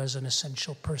of you as an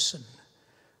essential person,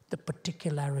 the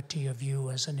particularity of you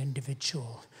as an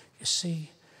individual. You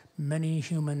see, many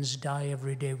humans die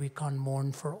every day. We can't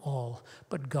mourn for all,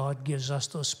 but God gives us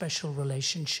those special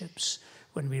relationships.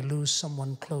 When we lose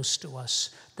someone close to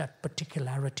us, that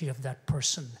particularity of that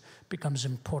person becomes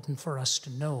important for us to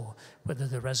know whether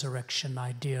the resurrection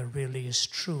idea really is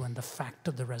true and the fact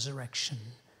of the resurrection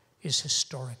is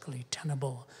historically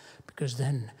tenable, because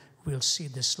then we'll see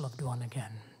this loved one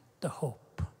again, the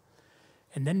hope.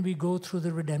 And then we go through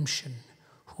the redemption,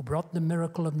 who brought the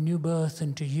miracle of new birth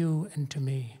into you and to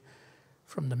me,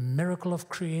 from the miracle of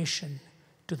creation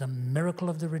to the miracle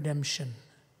of the redemption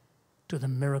to the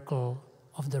miracle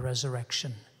of the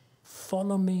resurrection.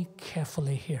 Follow me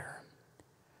carefully here.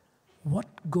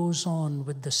 What goes on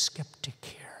with the skeptic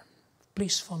here?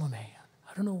 Please follow me.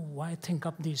 I don't know why I think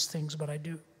up these things, but I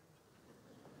do.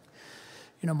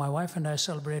 You know, my wife and I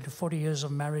celebrated 40 years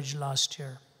of marriage last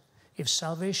year. If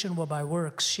salvation were by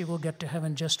works, she will get to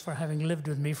heaven just for having lived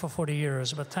with me for 40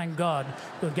 years. But thank God,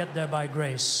 we'll get there by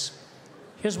grace.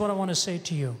 Here's what I want to say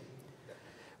to you.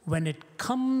 When it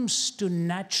comes to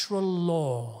natural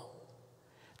law,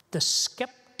 the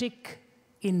skeptic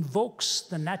invokes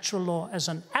the natural law as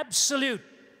an absolute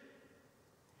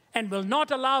and will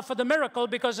not allow for the miracle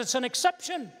because it's an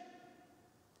exception.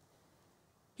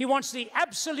 He wants the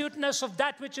absoluteness of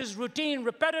that which is routine,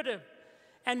 repetitive,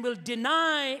 and will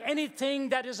deny anything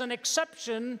that is an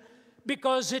exception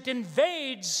because it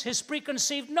invades his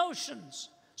preconceived notions.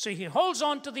 So he holds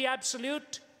on to the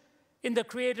absolute in the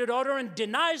created order and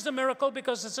denies the miracle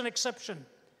because it's an exception.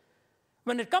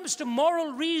 When it comes to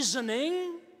moral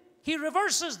reasoning, he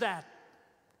reverses that.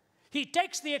 He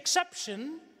takes the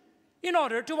exception in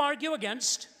order to argue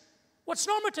against what's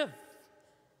normative.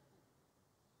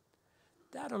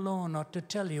 That alone ought to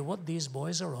tell you what these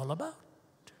boys are all about.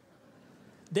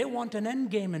 They want an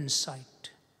end game in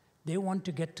sight. They want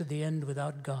to get to the end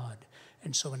without God.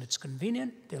 And so when it's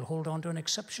convenient, they'll hold on to an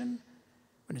exception.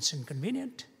 When it's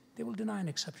inconvenient, they will deny an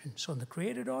exception. So in the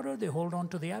created order, they hold on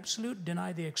to the absolute,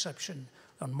 deny the exception.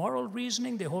 On moral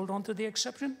reasoning, they hold on to the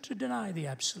exception to deny the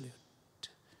absolute.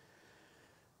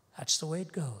 That's the way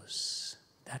it goes.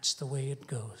 That's the way it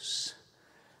goes.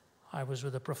 I was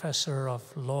with a professor of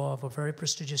law of a very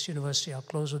prestigious university. I'll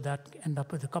close with that, end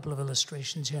up with a couple of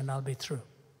illustrations here, and I'll be through.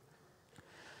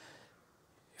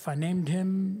 If I named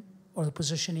him or the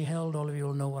position he held, all of you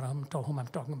will know whom I'm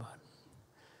talking about.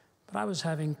 But I was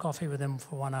having coffee with him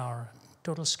for 1 hour,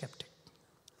 total skeptic,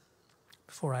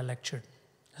 before I lectured.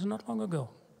 This is not long ago.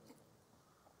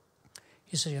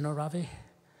 He said, you know, Ravi,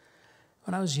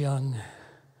 when I was young,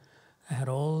 I had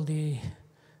all the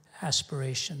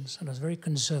aspirations, and I was very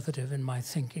conservative in my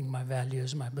thinking, my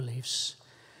values, my beliefs.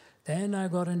 Then I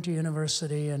got into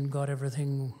university and got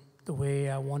everything the way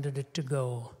I wanted it to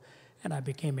go. And I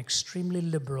became extremely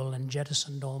liberal and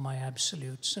jettisoned all my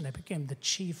absolutes. And I became the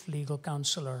chief legal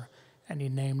counselor, and he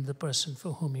named the person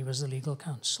for whom he was the legal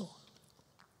counsel.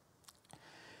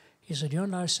 He said, you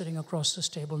and I are sitting across this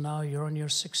table now. You're in your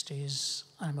 60s.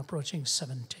 I'm approaching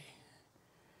 70.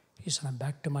 He said, I'm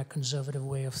back to my conservative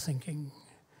way of thinking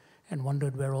and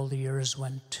wondered where all the years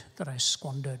went that I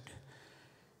squandered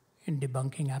in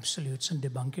debunking absolutes and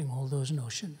debunking all those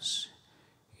notions.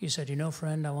 He said, you know,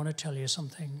 friend, I want to tell you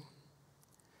something.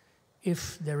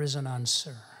 If there is an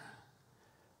answer,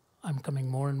 I'm coming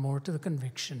more and more to the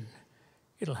conviction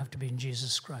it'll have to be in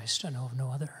Jesus Christ. I know of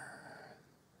no other.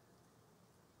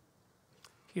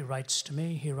 He writes to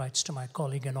me, he writes to my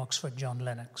colleague in Oxford, John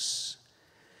Lennox.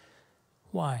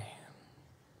 Why?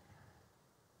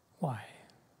 Why?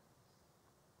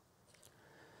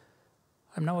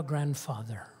 I'm now a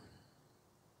grandfather.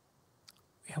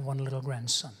 We have one little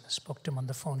grandson. I spoke to him on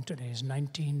the phone today. He's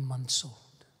 19 months old.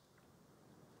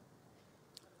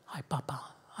 Hi, Papa.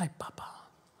 Hi, Papa.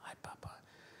 Hi, Papa.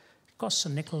 It costs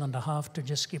 $0.50 to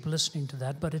just keep listening to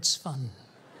that, but it's fun.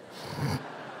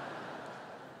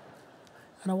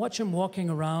 And I watch him walking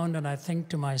around and I think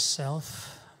to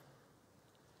myself,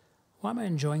 why am I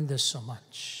enjoying this so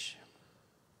much?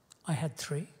 I had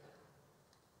 3.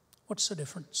 What's the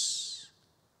difference?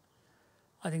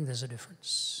 I think there's a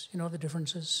difference. You know what the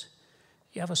difference is?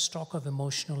 You have a stock of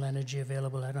emotional energy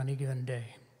available at any given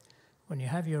day. When you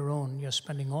have your own, you're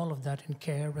spending all of that in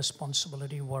care,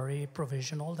 responsibility, worry,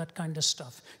 provision, all that kind of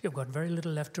stuff. You've got very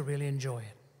little left to really enjoy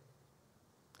it.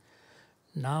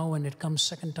 Now, when it comes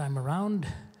second time around,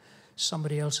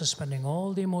 somebody else is spending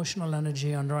all the emotional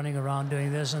energy on running around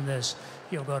doing this and this.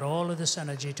 You've got all of this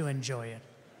energy to enjoy it.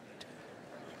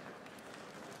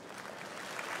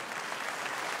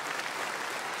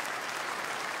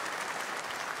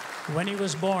 When he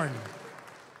was born,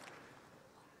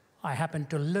 I happened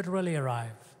to literally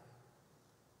arrive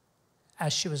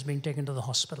as she was being taken to the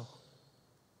hospital.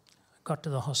 I got to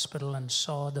the hospital and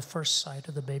saw the first sight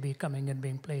of the baby coming and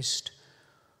being placed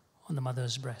on the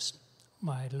mother's breast,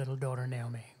 my little daughter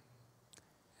Naomi,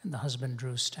 and the husband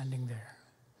Drew standing there.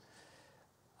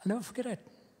 I'll never forget it.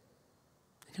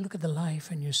 You look at the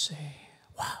life and you say,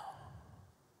 wow,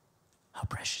 how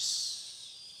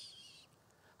precious,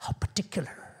 how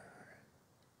particular.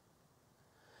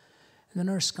 And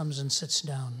the nurse comes and sits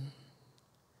down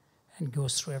and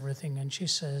goes through everything, and she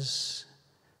says,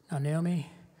 now Naomi,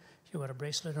 you got a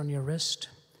bracelet on your wrist.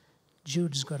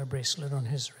 Jude's got a bracelet on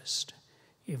his wrist.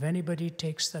 If anybody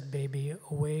takes that baby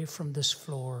away from this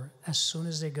floor, as soon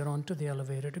as they get onto the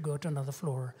elevator to go to another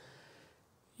floor,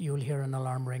 you'll hear an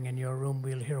alarm ring in your room,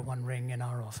 we'll hear one ring in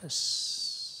our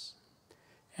office.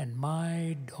 And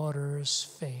my daughter's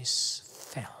face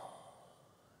fell.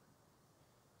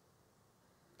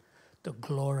 The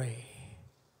glory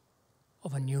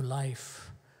of a new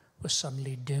life was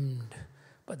suddenly dimmed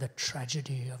by the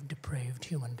tragedy of depraved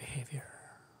human behavior.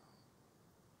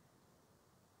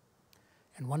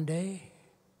 And one day,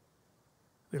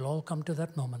 we'll all come to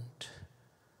that moment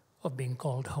of being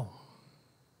called home.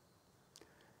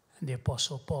 And the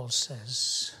Apostle Paul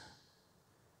says,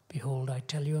 behold, I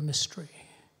tell you a mystery.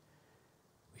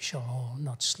 We shall all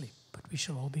not sleep, but we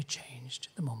shall all be changed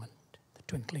at the moment, the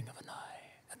twinkling of an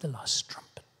eye, at the last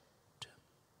trumpet.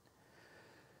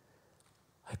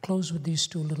 I close with these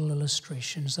 2 little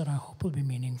illustrations that I hope will be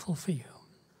meaningful for you.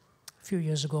 A few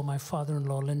years ago, my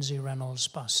father-in-law, Lindsay Reynolds,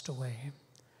 passed away.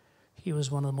 He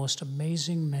was one of the most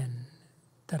amazing men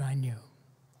that I knew.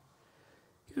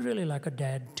 He was really like a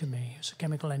dad to me. He was a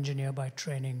chemical engineer by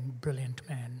training, brilliant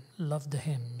man, loved the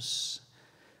hymns.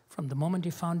 From the moment he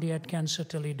found he had cancer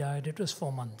till he died, it was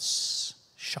 4 months.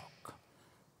 Shock.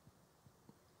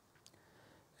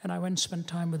 And I went and spent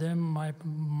time with him. My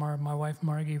wife,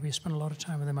 Margie, we spent a lot of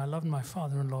time with him. I loved my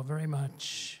father-in-law very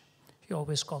much. He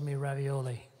always called me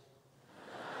Ravioli.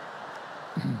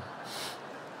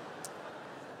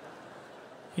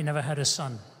 He never had a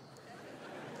son.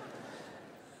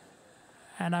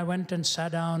 And I went and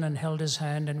sat down and held his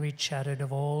hand, and we chatted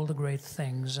of all the great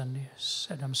things. And he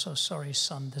said, I'm so sorry,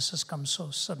 son, this has come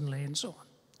so suddenly, and so on.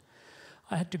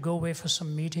 I had to go away for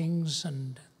some meetings,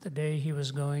 and the day he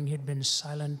was going, he'd been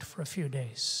silent for a few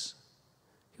days.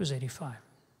 He was 85,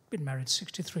 been married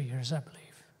 63 years, I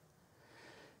believe.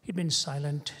 He'd been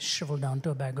silent, shriveled down to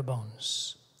a bag of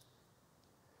bones.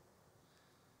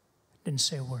 Didn't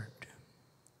say a word.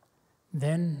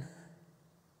 Then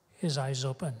his eyes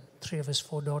opened. 3 of his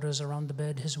 4 daughters around the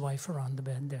bed, his wife around the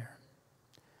bed there.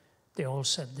 They all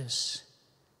said this.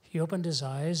 He opened his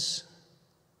eyes,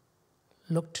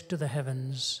 looked to the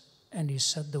heavens, and he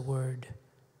said the word,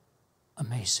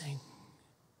 amazing.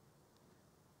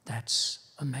 That's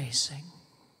amazing.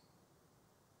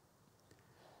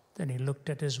 Then he looked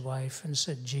at his wife and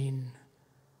said, Jean,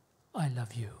 I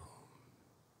love you.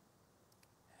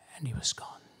 And he was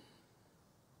gone.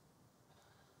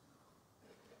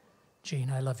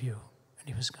 Gene, I love you. And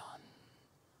he was gone.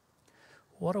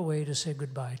 What a way to say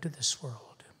goodbye to this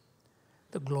world.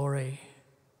 The glory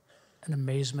and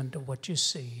amazement of what you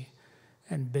see,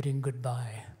 and bidding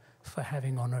goodbye for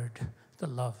having honored the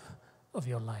love of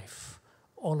your life.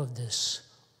 All of this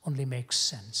only makes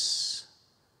sense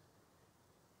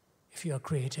if you are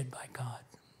created by God,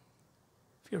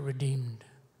 if you're redeemed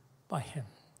by Him,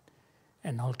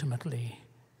 and ultimately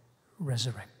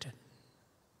resurrected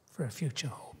for a future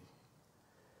hope.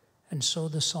 And so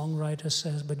the songwriter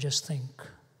says, but just think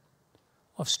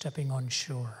of stepping on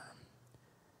shore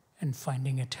and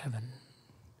finding it heaven,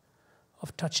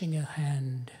 of touching a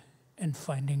hand and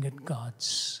finding it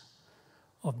God's,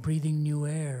 of breathing new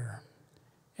air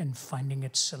and finding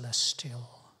it celestial,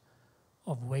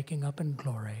 of waking up in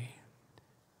glory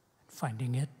and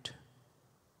finding it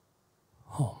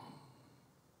home.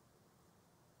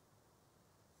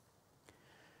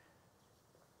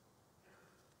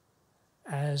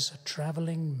 As a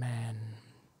traveling man,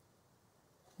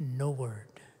 no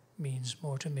word means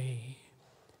more to me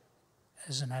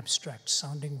as an abstract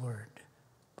sounding word,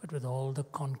 but with all the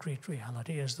concrete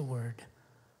reality as the word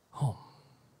home.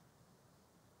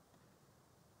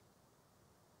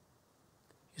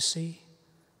 You see,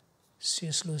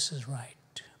 C.S. Lewis is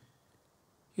right.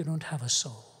 You don't have a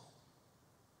soul.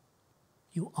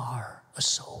 You are a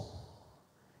soul.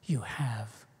 You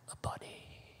have a body.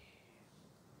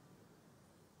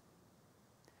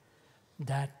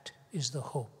 That is the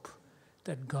hope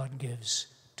that God gives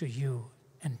to you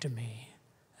and to me.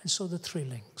 And so the three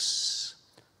links,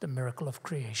 the miracle of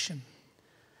creation,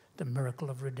 the miracle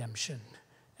of redemption,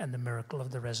 and the miracle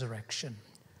of the resurrection.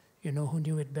 You know who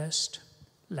knew it best?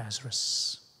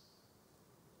 Lazarus.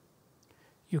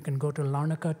 You can go to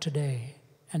Larnaca today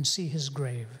and see his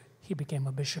grave. He became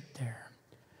a bishop there.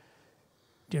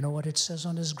 Do you know what it says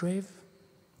on his grave?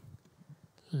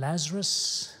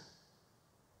 Lazarus,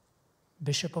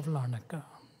 Bishop of Larnaca,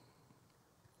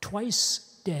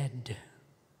 twice dead,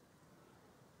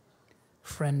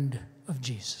 friend of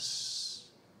Jesus.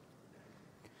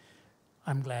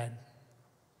 I'm glad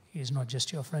he's not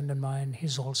just your friend and mine,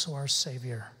 he's also our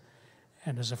Savior.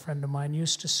 And as a friend of mine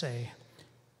used to say,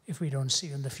 if we don't see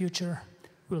you in the future,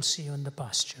 we'll see you in the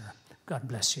pasture. God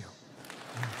bless you.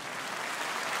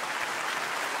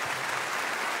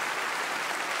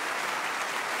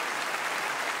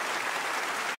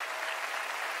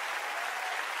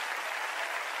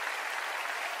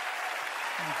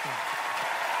 Thank you.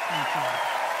 Thank you.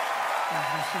 Please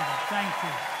be seated. Thank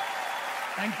you.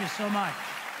 Thank you so much.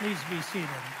 Please be seated.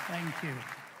 Thank you.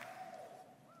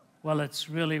 Well, it's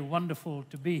really wonderful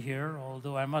to be here,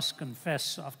 although I must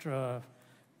confess, after a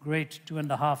great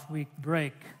 2.5-week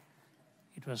break,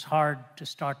 it was hard to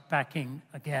start packing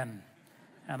again.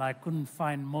 And I couldn't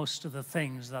find most of the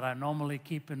things that I normally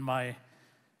keep in my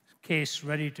case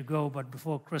ready to go, but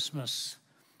before Christmas,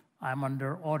 I'm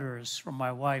under orders from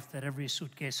my wife that every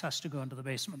suitcase has to go into the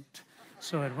basement.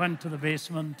 So it went to the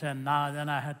basement, and then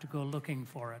I had to go looking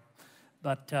for it.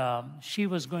 But she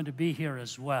was going to be here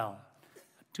as well.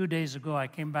 2 days ago, I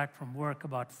came back from work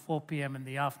about 4 p.m. in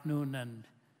the afternoon, and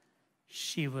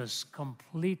she was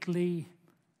completely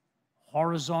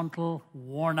horizontal,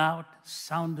 worn out,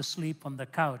 sound asleep on the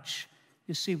couch.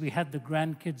 You see, we had the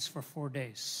grandkids for 4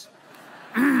 days.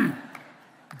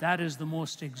 That is the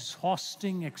most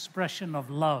exhausting expression of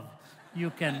love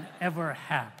you can ever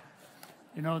have.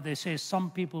 You know, they say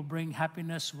some people bring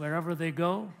happiness wherever they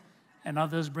go, and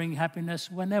others bring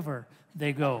happiness whenever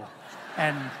they go.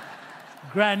 And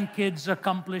grandkids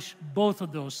accomplish both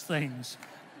of those things.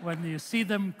 When you see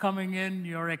them coming in,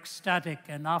 you're ecstatic,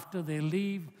 and after they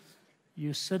leave,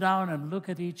 you sit down and look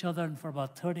at each other, and for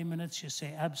about 30 minutes, you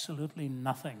say absolutely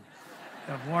nothing.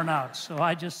 They're worn out. So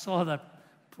I just saw that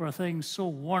poor thing so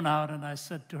worn out, and I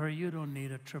said to her, you don't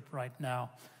need a trip right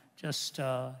now. Just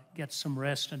get some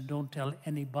rest and don't tell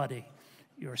anybody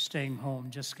you're staying home.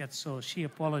 Just get so. She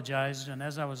apologized, and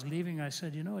as I was leaving, I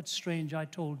said, you know, it's strange, I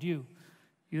told you.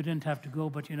 You didn't have to go,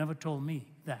 but you never told me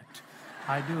that.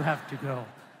 I do have to go.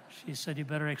 She said, you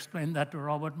better explain that to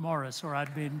Robert Morris or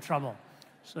I'd be in trouble.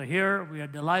 So here, we are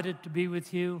delighted to be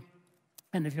with you.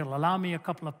 And if you'll allow me a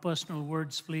couple of personal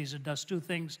words, please. It does two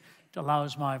things. It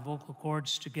allows my vocal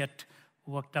cords to get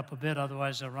worked up a bit,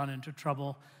 otherwise I run into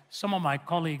trouble. Some of my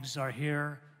colleagues are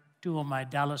here. Two of my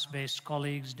Dallas-based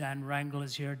colleagues, Dan Rangel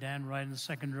is here, Dan right in the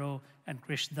second row, and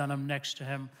Krish Dunham next to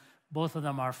him. Both of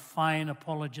them are fine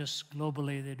apologists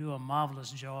globally. They do a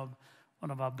marvelous job.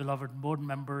 One of our beloved board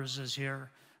members is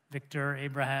here, Victor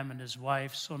Abraham and his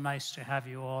wife. So nice to have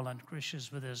you all. And Krish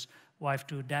is with his wife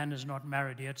too. Dan is not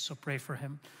married yet, so pray for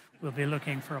him. We'll be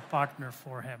looking for a partner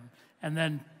for him. And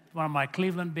then One of my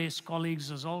Cleveland-based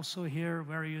colleagues is also here,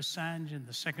 Where Sanj, in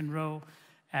the second row.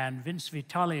 And Vince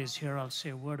Vitale is here. I'll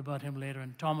say a word about him later.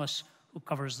 And Thomas, who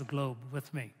covers the globe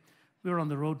with me. We were on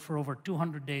the road for over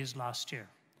 200 days last year.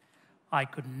 I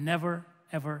could never,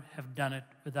 ever have done it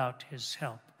without his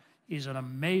help. He's an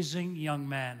amazing young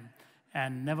man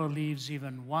and never leaves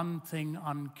even one thing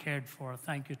uncared for.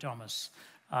 Thank you, Thomas.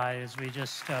 As we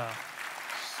just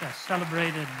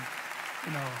celebrated,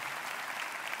 you know,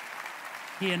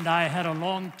 he and I had a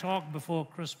long talk before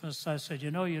Christmas. I said,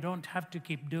 you know, you don't have to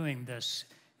keep doing this.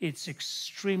 It's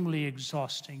extremely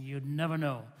exhausting. You'd never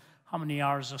know how many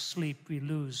hours of sleep we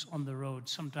lose on the road,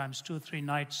 sometimes 2 or 3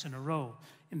 nights in a row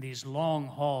in these long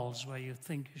hauls where you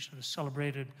think you should have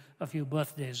celebrated a few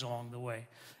birthdays along the way.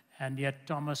 And yet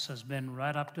Thomas has been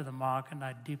right up to the mark, and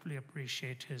I deeply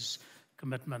appreciate his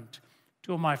commitment.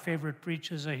 2 of my favorite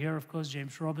preachers are here, of course,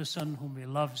 James Robison, whom we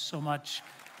love so much.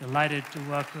 Delighted to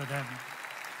work with him.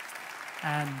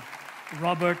 And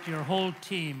Robert, your whole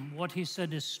team, what he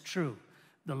said is true.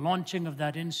 The launching of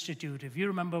that institute, if you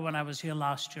remember when I was here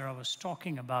last year, I was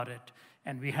talking about it,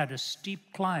 and we had a steep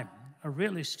climb, a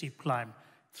really steep climb,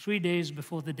 3 days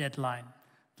before the deadline.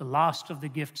 The last of the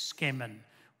gifts came in.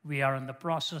 We are in the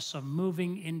process of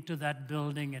moving into that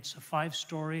building. It's a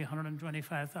 5-story,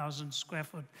 125,000 square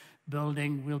foot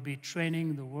building. We'll be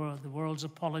training the world's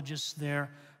apologists there.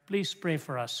 Please pray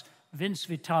for us. Vince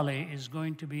Vitale is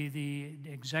going to be the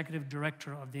executive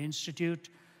director of the institute.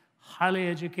 Highly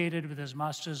educated with his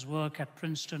master's work at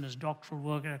Princeton, his doctoral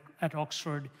work at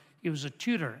Oxford. He was a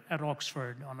tutor at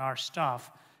Oxford on our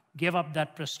staff, gave up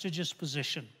that prestigious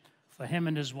position for him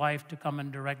and his wife to come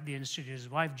and direct the institute. His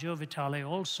wife, Jo Vitale,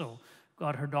 also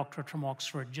got her doctorate from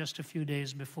Oxford just a few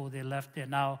days before they left. They're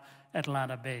now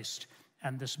Atlanta-based.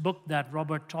 And this book that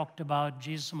Robert talked about,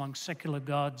 Jesus Among Secular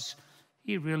Gods,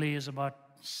 he really is about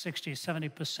 60,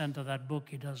 70% of that book.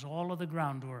 He does all of the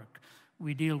groundwork.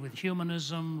 We deal with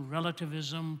humanism,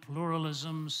 relativism,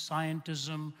 pluralism,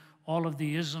 scientism, all of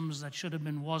the isms that should have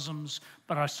been wasms,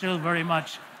 but are still very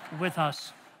much with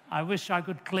us. I wish I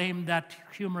could claim that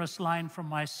humorous line from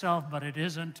myself, but it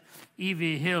isn't.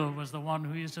 E.V. Hill was the one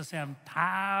who used to say, I'm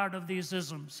tired of these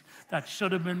isms that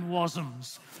should have been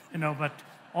wasms. You know, but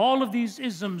all of these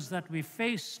isms that we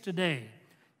face today,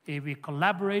 we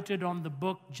collaborated on the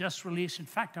book just released. In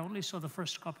fact, I only saw the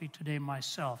first copy today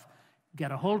myself.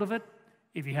 Get a hold of it.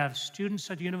 If you have students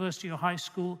at university or high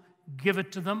school, give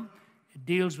it to them. It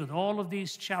deals with all of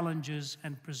these challenges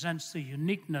and presents the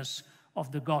uniqueness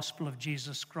of the gospel of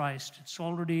Jesus Christ. It's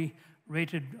already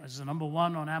rated as the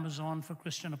 #1 on Amazon for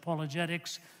Christian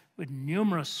apologetics, with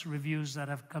numerous reviews that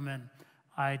have come in.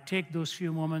 I take those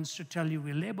few moments to tell you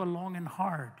we labor long and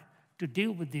hard to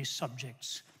deal with these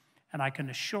subjects. And I can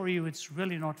assure you it's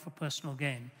really not for personal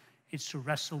gain. It's to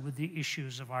wrestle with the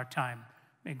issues of our time.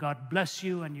 May God bless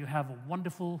you, and you have a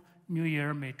wonderful new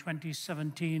year. May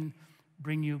 2017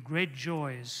 bring you great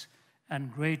joys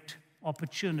and great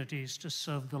opportunities to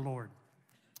serve the Lord.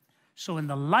 So in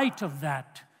the light of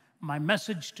that, my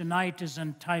message tonight is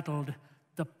entitled,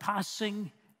 The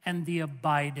Passing and the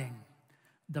Abiding.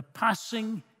 The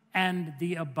Passing and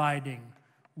the Abiding.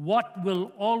 What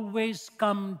will always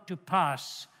come to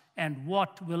pass and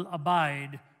what will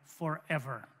abide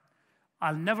forever.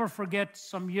 I'll never forget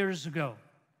some years ago,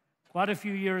 quite a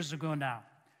few years ago now,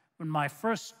 when my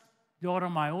first daughter,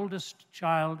 my oldest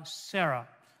child, Sarah,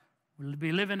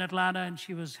 we live in Atlanta, and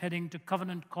she was heading to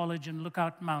Covenant College in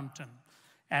Lookout Mountain.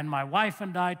 And my wife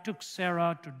and I took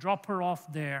Sarah to drop her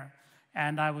off there,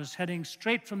 and I was heading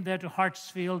straight from there to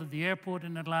Hartsfield, the airport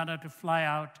in Atlanta, to fly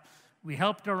out. We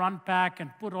helped her unpack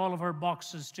and put all of her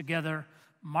boxes together.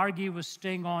 Margie was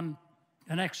staying on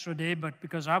an extra day, but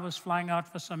because I was flying out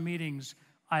for some meetings,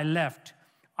 I left.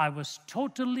 I was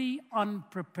totally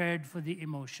unprepared for the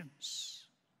emotions.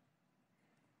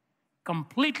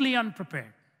 Completely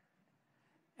unprepared.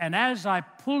 And as I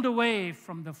pulled away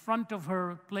from the front of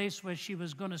her place where she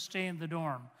was going to stay in the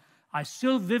dorm, I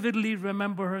still vividly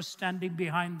remember her standing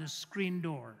behind the screen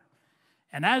door.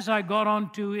 And as I got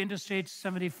onto Interstate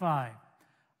 75,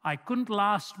 I couldn't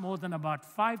last more than about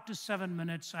 5 to 7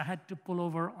 minutes. I had to pull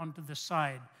over onto the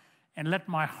side and let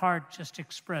my heart just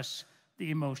express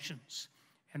the emotions.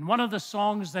 And one of the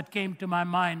songs that came to my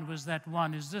mind was that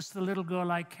one, Is This the Little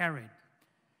Girl I Carried?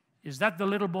 Is that the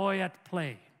little boy at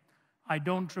play? I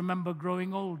don't remember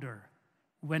growing older.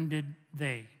 When did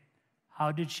they?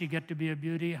 How did she get to be a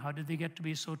beauty? How did they get to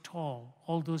be so tall?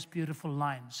 All those beautiful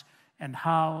lines. And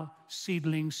how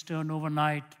seedlings turn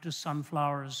overnight to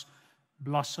sunflowers,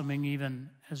 blossoming even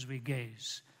as we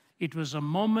gaze. It was a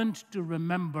moment to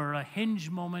remember, a hinge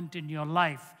moment in your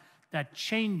life that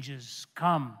changes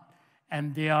come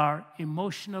and they are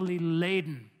emotionally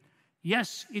laden.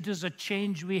 Yes, it is a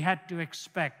change we had to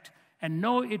expect. And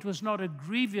no, it was not a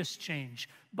grievous change,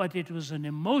 but it was an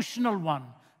emotional one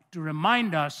to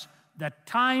remind us that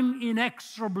time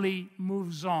inexorably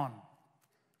moves on.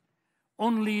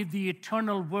 Only the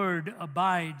eternal word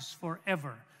abides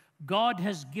forever. God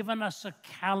has given us a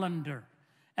calendar,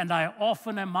 and I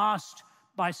often am asked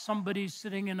by somebody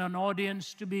sitting in an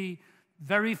audience to be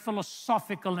very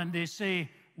philosophical, and they say,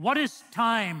 "What is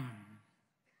time?"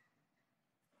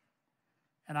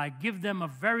 And I give them a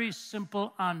very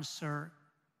simple answer.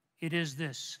 It is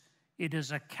this: it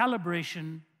is a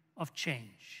calibration of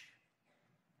change.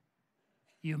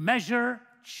 You measure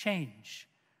change,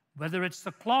 whether it's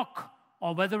the clock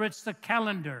or whether it's the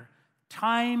calendar.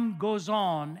 Time goes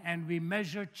on, and we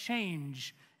measure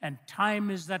change, and time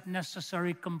is that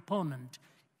necessary component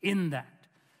in that.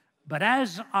 But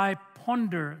as I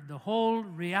ponder the whole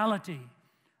reality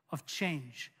of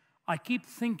change, I keep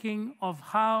thinking of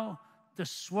how the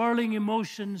swirling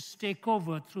emotions take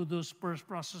over through those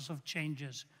process of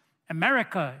changes.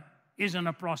 America is in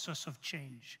a process of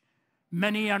change.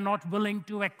 Many are not willing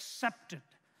to accept it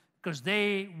because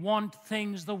they want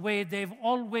things the way they've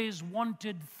always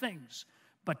wanted things.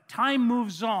 But time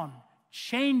moves on,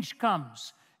 change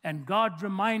comes, and God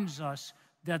reminds us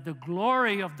that the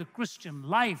glory of the Christian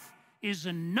life is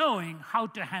in knowing how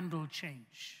to handle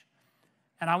change.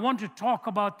 And I want to talk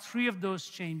about 3 of those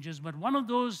changes, but one of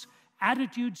those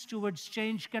attitudes towards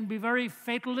change can be very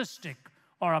fatalistic,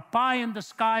 or a pie in the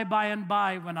sky by and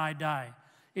by when I die.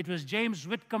 It was James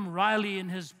Whitcomb Riley in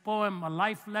his poem, A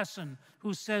Life Lesson,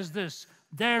 who says this: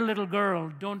 "There, little girl,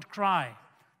 don't cry.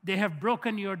 They have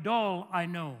broken your doll, I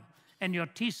know, and your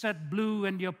tea set blue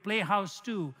and your playhouse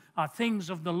too are things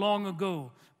of the long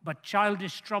ago, but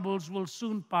childish troubles will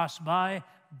soon pass by.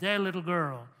 There, little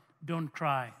girl, don't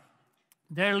cry.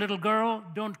 There, little girl,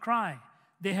 don't cry.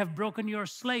 They have broken your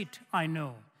slate, I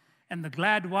know, and the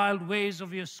glad wild ways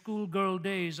of your schoolgirl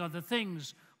days are the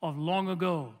things of long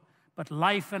ago, but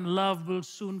life and love will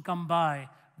soon come by.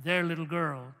 There, little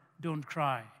girl, don't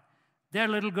cry. There,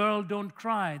 little girl, don't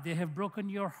cry. They have broken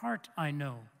your heart, I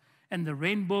know, and the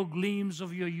rainbow gleams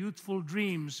of your youthful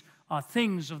dreams are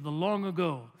things of the long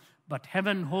ago, but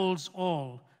heaven holds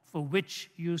all for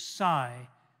which you sigh.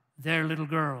 There, little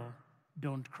girl,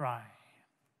 don't cry."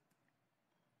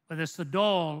 Whether it's the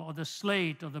doll or the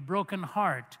slate or the broken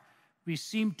heart, we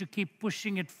seem to keep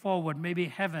pushing it forward. Maybe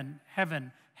heaven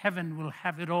will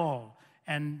have it all,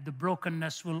 and the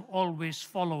brokenness will always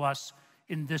follow us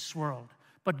in this world.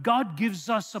 But God gives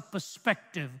us a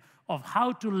perspective of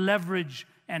how to leverage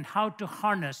and how to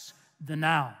harness the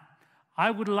now.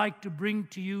 I would like to bring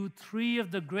to you 3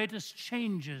 of the greatest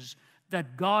changes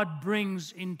that God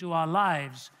brings into our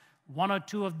lives, 1 or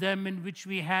 2 of them in which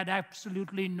we had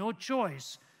absolutely no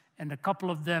choice, and a couple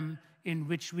of them in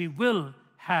which we will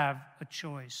have a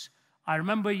choice. I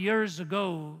remember years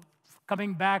ago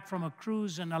coming back from a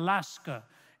cruise in Alaska,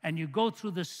 and you go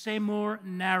through the Seymour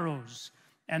Narrows,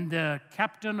 and the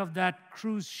captain of that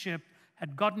cruise ship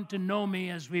had gotten to know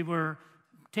me as we were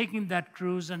taking that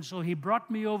cruise, and so he brought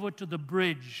me over to the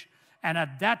bridge, and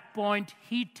at that point,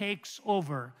 he takes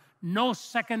over. No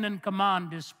second in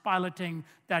command is piloting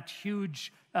that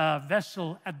huge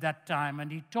vessel at that time,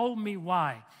 and he told me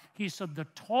why. He said, "The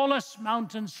tallest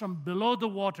mountains from below the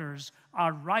waters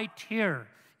are right here.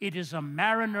 It is a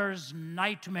mariner's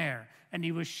nightmare." And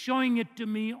he was showing it to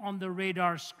me on the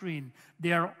radar screen.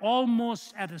 They are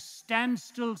almost at a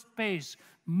standstill pace,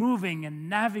 moving and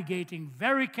navigating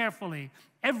very carefully,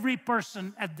 every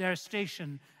person at their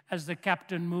station as the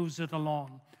captain moves it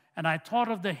along. And I thought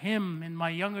of the hymn in my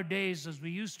younger days as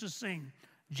we used to sing,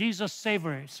 "Jesus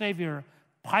Savior,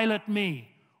 pilot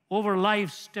me over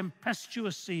life's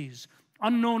tempestuous seas.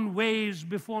 Unknown waves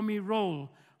before me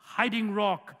roll, hiding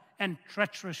rock and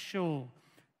treacherous shoal.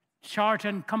 Chart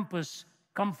and compass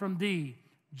come from thee.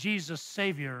 Jesus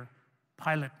Savior,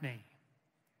 pilot me."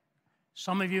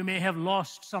 Some of you may have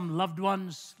lost some loved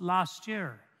ones last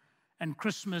year, and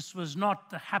Christmas was not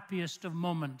the happiest of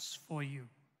moments for you.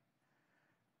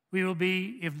 We will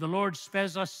be, if the Lord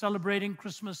spares us, celebrating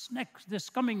Christmas this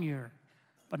coming year,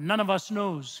 but none of us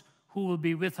knows who will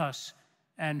be with us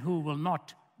and who will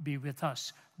not be with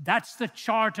us. That's the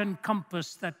chart and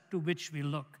compass to which we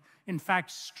look. In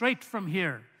fact, straight from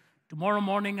here, tomorrow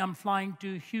morning I'm flying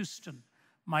to Houston.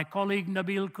 My colleague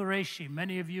Nabil Qureshi,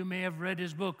 many of you may have read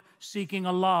his book, Seeking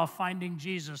Allah, Finding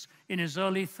Jesus, in his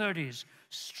early 30s.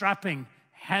 Strapping,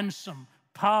 handsome,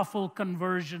 powerful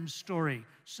conversion story.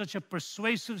 Such a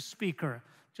persuasive speaker.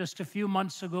 Just a few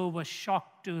months ago was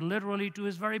shocked literally to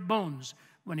his very bones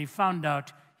when he found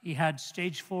out he had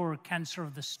stage 4 cancer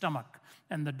of the stomach,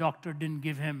 and the doctor didn't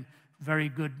give him very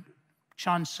good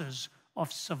chances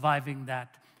of surviving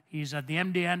that. He's at the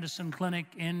MD Anderson Clinic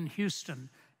in Houston,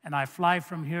 and I fly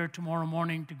from here tomorrow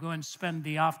morning to go and spend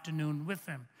the afternoon with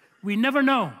him. We never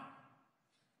know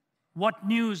what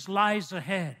news lies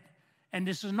ahead. And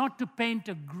this is not to paint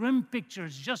a grim picture,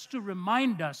 it's just to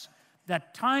remind us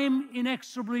that time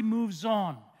inexorably moves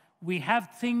on. We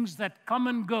have things that come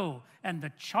and go, and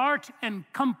the chart and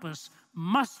compass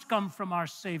must come from our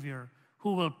Savior,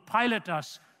 who will pilot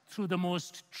us through the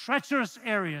most treacherous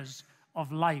areas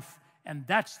of life. And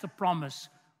that's the promise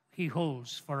he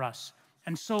holds for us.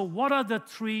 And so what are the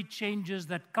 3 changes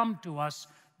that come to us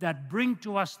that bring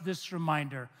to us this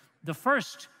reminder? The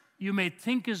first, you may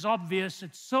think is obvious.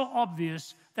 It's so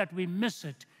obvious that we miss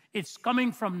it. It's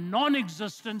coming from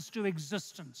non-existence to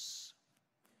existence.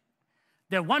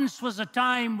 There once was a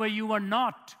time where you were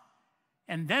not,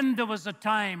 and then there was a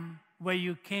time where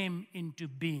you came into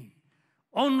being.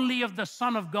 Only of the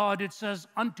Son of God, it says,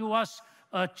 unto us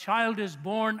a child is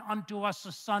born, unto us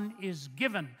a son is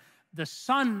given. The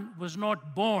Son was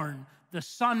not born. The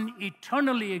Son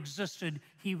eternally existed.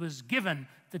 He was given.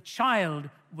 The child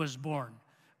was born.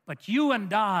 But you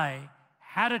and I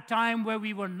had a time where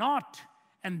we were not,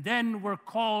 and then were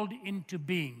called into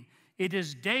being. It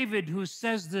is David who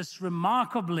says this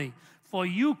remarkably, for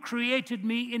you created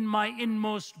me in my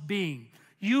inmost being.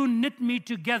 You knit me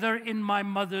together in my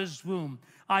mother's womb.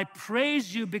 I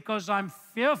praise you because I'm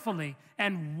fearfully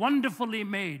and wonderfully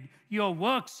made. Your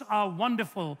works are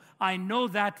wonderful. I know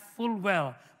that full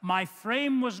well. My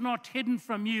frame was not hidden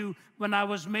from you when I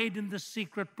was made in the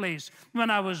secret place.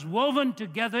 When I was woven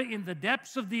together in the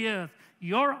depths of the earth,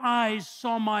 your eyes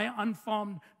saw my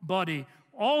unformed body.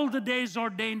 All the days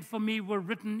ordained for me were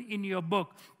written in your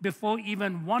book before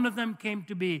even one of them came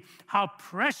to be. How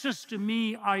precious to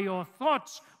me are your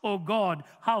thoughts, O God.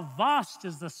 How vast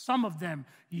is the sum of them.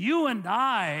 You and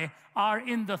I are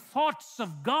in the thoughts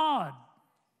of God.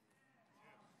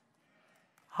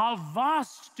 How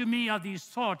vast to me are these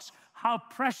thoughts. How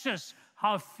precious,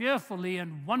 how fearfully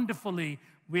and wonderfully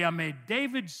we are made.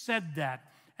 David said that.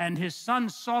 And his son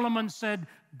Solomon said,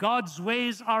 God's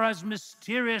ways are as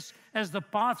mysterious as the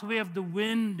pathway of the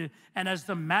wind and as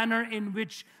the manner in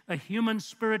which a human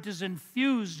spirit is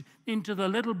infused into the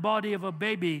little body of a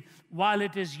baby while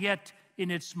it is yet in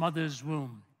its mother's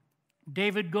womb.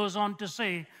 David goes on to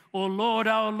say, O Lord,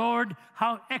 our Lord,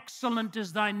 how excellent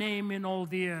is thy name in all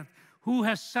the earth. Who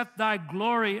has set thy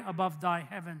glory above thy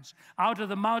heavens? Out of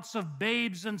the mouths of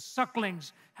babes and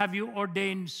sucklings have you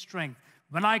ordained strength.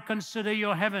 When I consider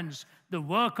your heavens, the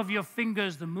work of your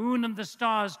fingers, the moon and the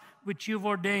stars which you've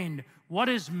ordained, what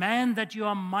is man that you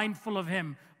are mindful of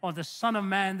him, or the son of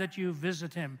man that you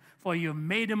visit him? For you've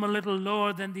made him a little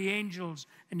lower than the angels,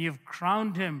 and you've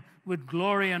crowned him with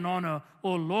glory and honor.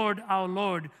 O Lord, our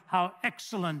Lord, how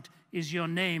excellent is your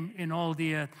name in all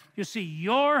the earth. You see,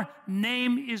 your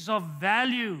name is of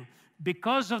value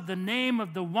because of the name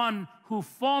of the one who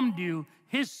formed you.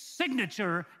 His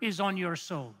signature is on your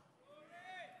soul.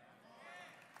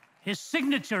 His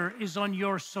signature is on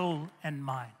your soul and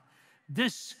mine.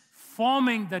 This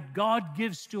forming that God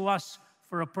gives to us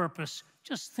for a purpose,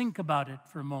 just think about it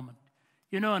for a moment.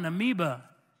 You know, an amoeba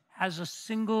has a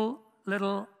single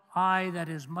little eye that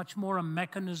is much more a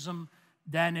mechanism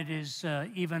than it is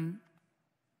even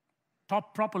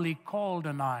properly called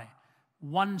an eye.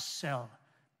 One cell.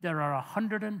 There are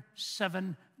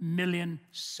 107 million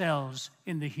cells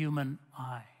in the human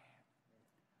eye.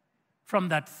 From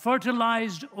that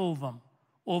fertilized ovum,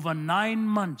 over 9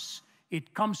 months,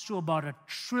 it comes to about 1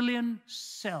 trillion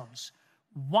cells.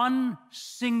 One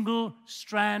single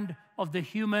strand of the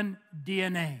human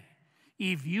DNA.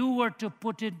 If you were to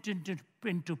put it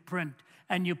into print,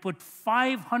 and you put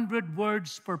 500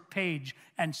 words per page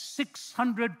and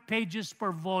 600 pages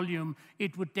per volume,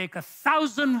 it would take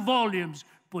 1,000 volumes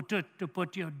to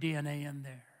put your DNA in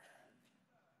there.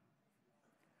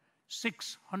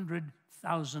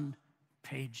 600,000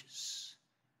 pages.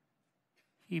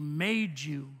 He made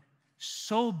you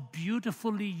so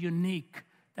beautifully unique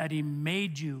that he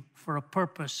made you for a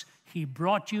purpose. He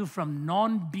brought you from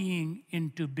non-being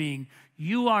into being.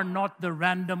 You are not the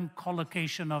random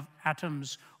collocation of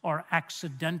atoms or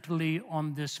accidentally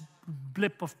on this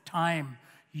blip of time.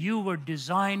 You were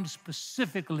designed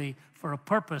specifically for a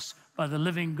purpose by the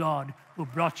living God who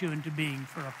brought you into being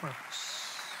for a purpose.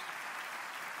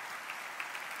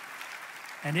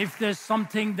 And if there's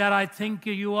something that I think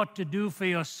you ought to do for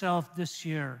yourself this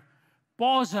year,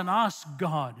 pause and ask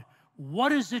God,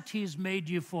 what is it he's made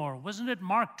you for? Wasn't it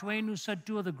Mark Twain who said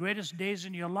 2 of the greatest days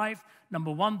in your life?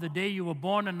 Number 1, the day you were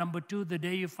born, and number 2, the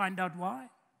day you find out why.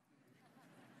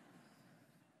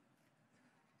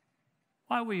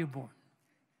 Why were you born?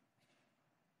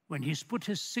 When He's put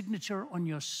His signature on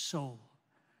your soul.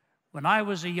 When I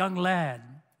was a young lad,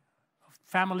 a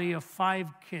family of 5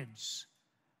 kids,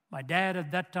 my dad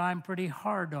at that time pretty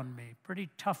hard on me, pretty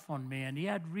tough on me, and he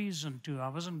had reason to. I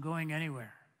wasn't going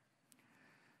anywhere.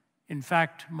 In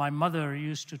fact, my mother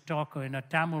used to talk in a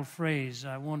Tamil phrase.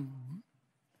 I won't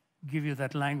give you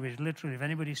that language. Literally, if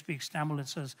anybody speaks Tamil, it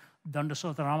says,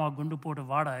 Dandasotha Rama Gundu Pota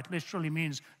Vada. It literally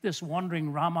means this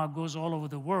wandering Rama goes all over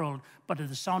the world, but at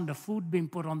the sound of food being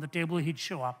put on the table, he'd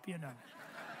show up, you know.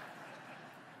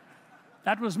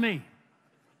 That was me.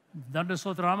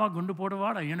 Dandasotha Rama Gundu Pota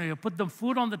Vada. You know, you put the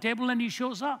food on the table and he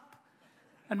shows up.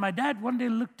 And my dad one day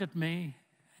looked at me,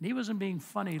 and he wasn't being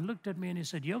funny. He looked at me and he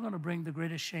said, you're going to bring the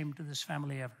greatest shame to this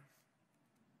family ever.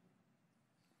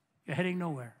 You're heading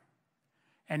nowhere.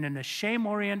 And in a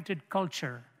shame-oriented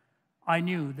culture, I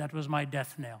knew that was my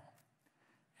death knell.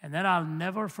 And then I'll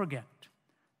never forget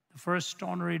the first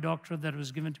honorary doctorate that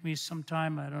was given to me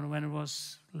sometime, I don't know when it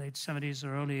was, late 70s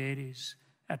or early 80s,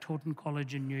 at Houghton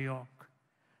College in New York.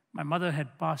 My mother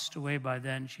had passed away by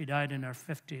then. She died in her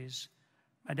 50s.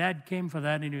 My dad came for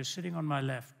that, and he was sitting on my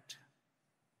left.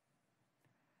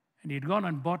 And he'd gone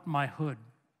and bought my hood,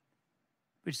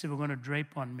 which they were going to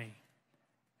drape on me.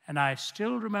 And I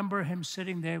still remember him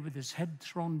sitting there with his head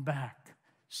thrown back,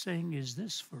 saying, is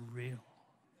this for real?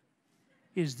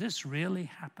 Is this really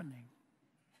happening?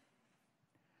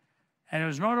 And it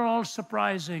was not at all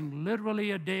surprising,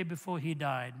 literally a day before he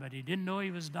died, but he didn't know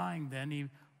he was dying then. He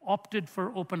opted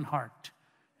for open heart.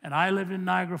 And I lived in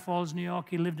Niagara Falls, New York.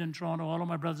 He lived in Toronto. All of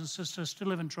my brothers and sisters still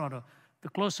live in Toronto. The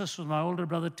closest was my older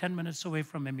brother, 10 minutes away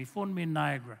from him. He phoned me in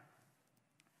Niagara.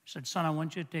 He said, son, I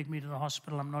want you to take me to the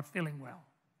hospital. I'm not feeling well.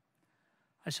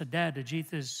 I said, Dad,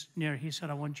 Ajit is near. He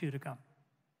said, I want you to come.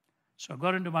 So I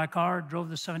got into my car, drove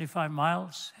the 75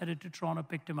 miles, headed to Toronto,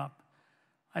 picked him up.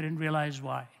 I didn't realize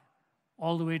why.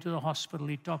 All the way to the hospital,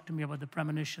 he talked to me about the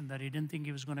premonition that he didn't think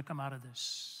he was going to come out of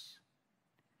this.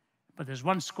 But there's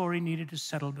one score he needed to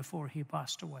settle before he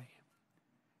passed away.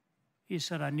 He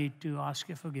said, I need to ask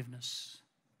your forgiveness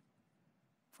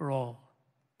for all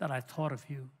that I thought of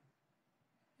you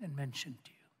and mentioned to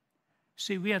you.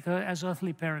 See, we as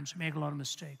earthly parents make a lot of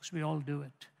mistakes. We all do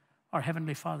it. Our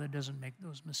Heavenly Father doesn't make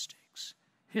those mistakes.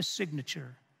 His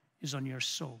signature is on your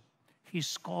soul.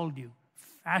 He's called you,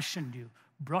 fashioned you,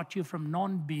 brought you from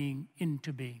non-being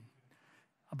into being.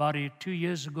 About 2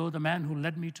 years ago, the man who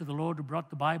led me to the Lord, who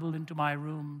brought the Bible into my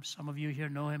room, some of you here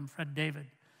know him, Fred David.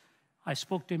 I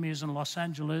spoke to him. He was in Los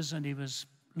Angeles, and he was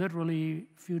literally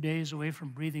a few days away from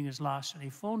breathing his last. And he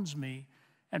phones me,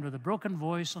 and with a broken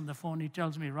voice on the phone, he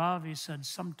tells me, Rav, he said,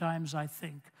 sometimes I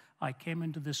think I came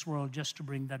into this world just to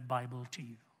bring that Bible to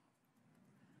you.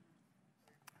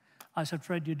 I said,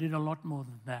 Fred, you did a lot more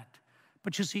than that.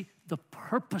 But you see, the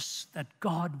purpose that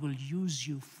God will use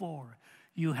you for,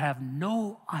 you have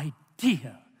no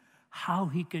idea how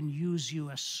He can use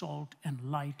you as salt and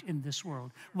light in this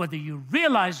world. Whether you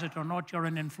realize it or not, you're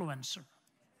an influencer.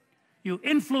 You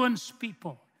influence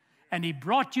people. And He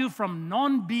brought you from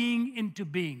non-being into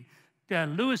being.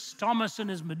 Lewis Thomas in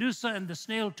his Medusa and the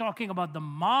Snail talking about the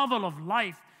marvel of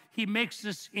life, he makes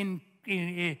this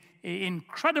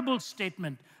incredible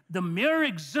statement. The mere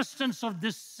existence of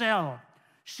this cell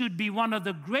should be one of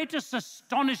the greatest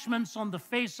astonishments on the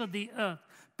face of the earth.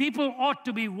 People ought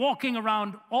to be walking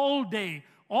around all day,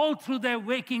 all through their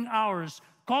waking hours,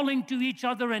 calling to each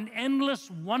other in endless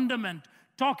wonderment,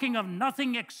 talking of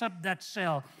nothing except that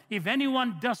cell. If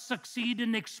anyone does succeed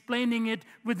in explaining it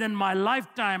within my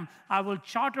lifetime, I will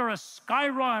charter a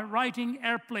skywriting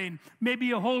airplane,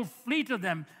 maybe a whole fleet of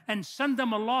them, and send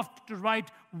them aloft to write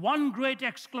one great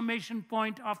exclamation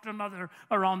point after another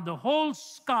around the whole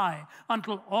sky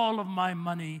until all of my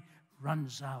money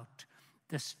runs out.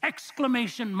 This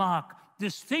exclamation mark,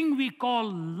 this thing we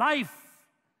call life,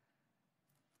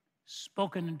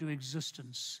 spoken into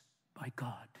existence by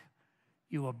God.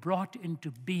 You were brought into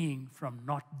being from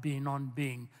not being on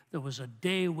being. There was a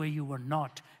day where you were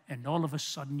not, and all of a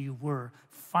sudden you were.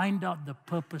 Find out the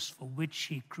purpose for which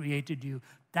He created you.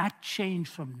 That change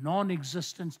from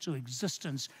non-existence to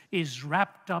existence is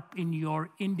wrapped up in your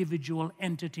individual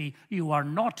entity. You are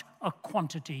not a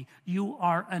quantity. You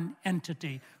are an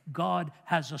entity. God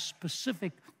has a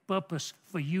specific purpose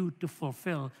for you to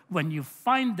fulfill. When you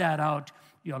find that out,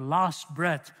 your last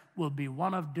breath will be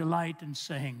one of delight in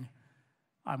saying,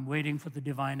 I'm waiting for the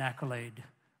divine accolade.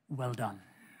 Well done.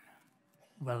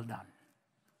 Well done.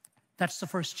 That's the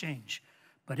first change.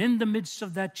 But in the midst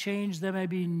of that change, there may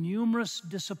be numerous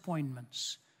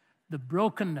disappointments, the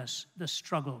brokenness, the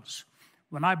struggles.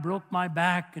 When I broke my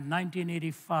back in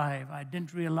 1985, I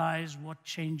didn't realize what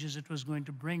changes it was going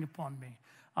to bring upon me.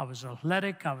 I was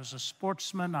athletic, I was a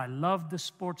sportsman, I loved the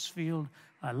sports field,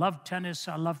 I loved tennis,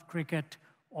 I loved cricket.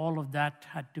 All of that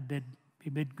had to be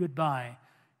bid goodbye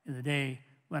in the day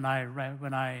when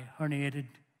I herniated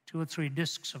 2 or 3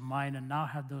 discs of mine and now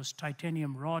have those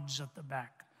titanium rods at the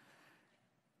back.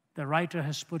 The writer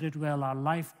has put it well, our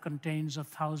life contains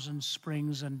 1,000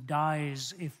 springs and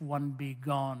dies if one be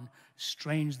gone.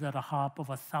 Strange that a harp of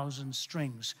 1,000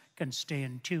 strings can stay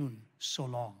in tune so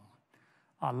long.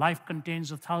 Our life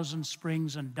contains 1,000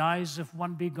 springs and dies if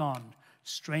one be gone.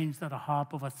 Strange that a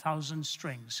harp of 1,000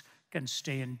 strings can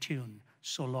stay in tune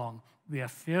so long. We are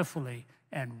fearfully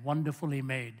and wonderfully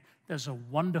made. There's a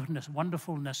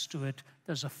wonderfulness to it.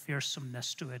 There's a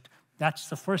fearsomeness to it. That's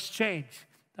the first change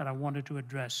that I wanted to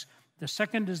address. The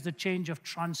second is the change of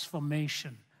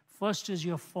transformation. First is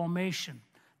your formation,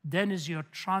 then is your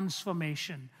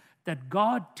transformation, that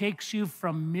God takes you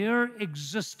from mere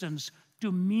existence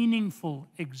to meaningful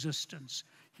existence.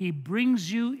 He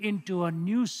brings you into a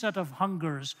new set of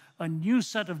hungers, a new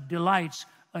set of delights,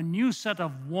 a new set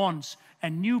of wants,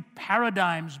 and new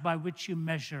paradigms by which you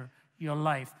measure your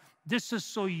life. This is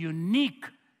so unique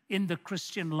in the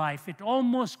Christian life. It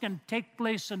almost can take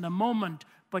place in a moment,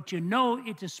 but you know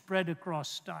it is spread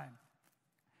across time.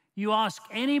 You ask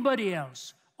anybody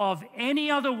else of any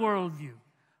other worldview,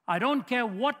 I don't care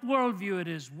what worldview it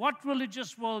is, what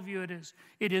religious worldview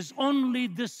it is only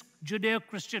this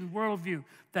Judeo-Christian worldview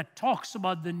that talks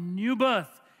about the new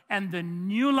birth and the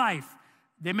new life.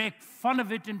 They make fun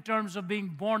of it in terms of being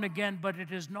born again, but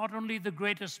it is not only the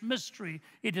greatest mystery,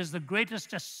 it is the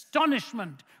greatest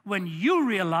astonishment when you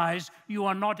realize you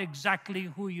are not exactly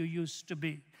who you used to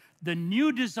be. The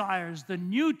new desires, the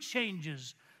new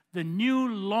changes, the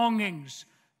new longings,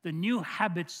 the new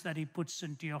habits that he puts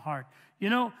into your heart. You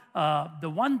know, the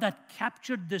one that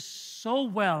captured this so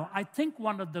well, I think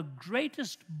one of the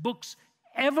greatest books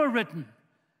ever written,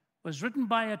 was written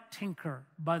by a tinker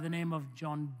by the name of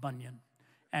John Bunyan.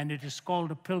 And it is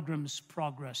called A Pilgrim's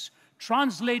Progress,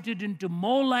 translated into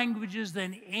more languages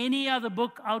than any other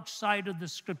book outside of the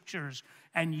scriptures.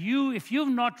 And you, if you've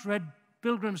not read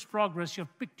Pilgrim's Progress,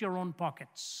 you've picked your own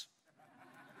pockets.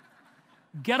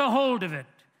 Get a hold of it.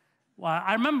 Well,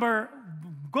 I remember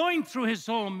going through his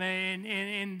home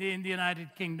in the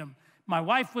United Kingdom. My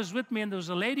wife was with me, and there was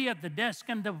a lady at the desk,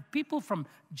 and there were people from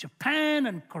Japan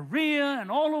and Korea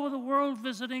and all over the world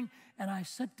visiting. And I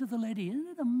said to the lady, isn't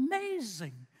it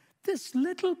amazing, this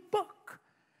little book?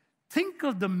 Think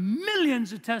of the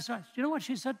millions it has. You know what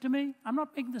she said to me? I'm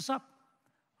not making this up.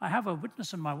 I have a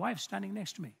witness and my wife standing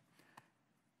next to me.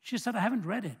 She said, I haven't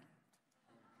read it.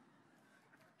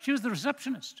 She was the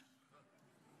receptionist.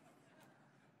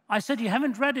 I said, you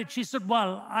haven't read it? She said,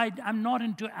 well, I'm not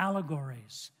into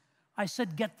allegories. I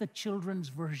said, get the children's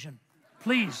version,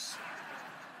 please.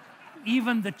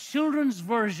 Even the children's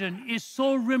version is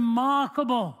so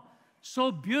remarkable,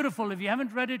 so beautiful. If you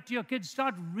haven't read it to your kids,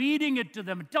 start reading it to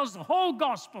them. It tells the whole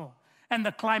gospel. And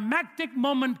the climactic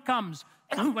moment comes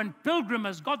when Pilgrim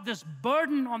has got this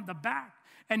burden on the back,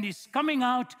 and he's coming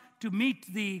up to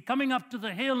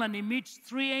the hill, and he meets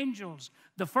 3 angels.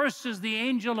 The first is the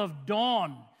angel of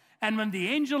dawn. And when the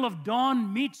angel of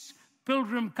dawn meets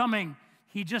Pilgrim coming,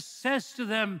 he just says to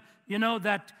them, you know,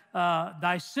 that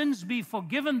thy sins be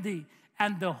forgiven thee.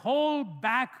 And the whole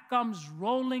back comes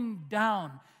rolling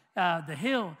down the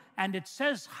hill. And it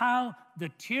says how the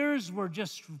tears were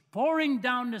just pouring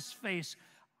down his face.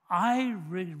 I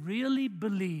really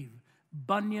believe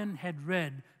Bunyan had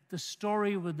read the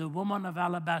story with the woman of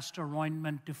alabaster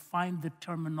ointment to find the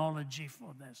terminology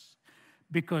for this.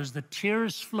 Because the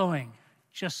tears flowing,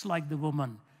 just like the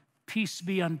woman, peace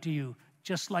be unto you,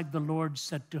 just like the Lord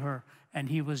said to her, and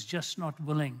he was just not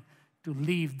willing to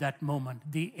leave that moment.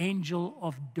 The angel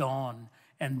of dawn.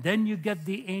 And then you get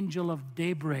the angel of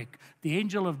daybreak. The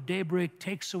angel of daybreak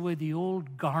takes away the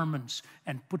old garments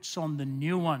and puts on the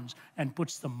new ones and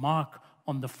puts the mark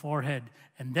on the forehead.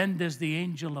 And then there's the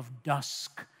angel of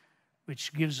dusk,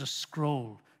 which gives a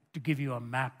scroll to give you a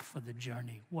map for the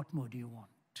journey. What more do you want?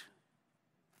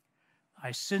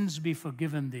 Thy sins be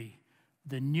forgiven thee,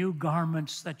 the new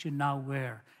garments that you now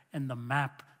wear, and the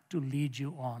map to lead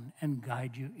you on and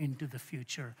guide you into the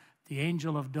future. The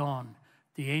angel of dawn,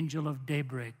 the angel of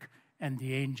daybreak, and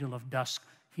the angel of dusk.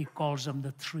 He calls them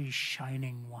the 3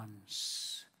 shining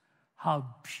ones. How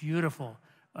beautiful.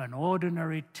 An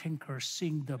ordinary tinker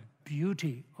seeing the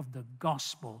beauty of the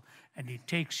gospel, and he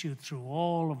takes you through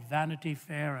all of Vanity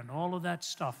Fair and all of that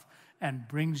stuff and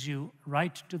brings you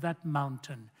right to that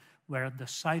mountain where at the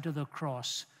sight of the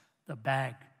cross, the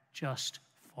bag just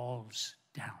falls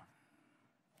down.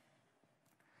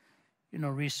 You know,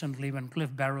 recently when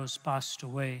Cliff Barrows passed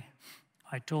away,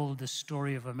 I told this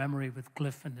story of a memory with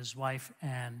Cliff and his wife,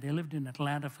 and they lived in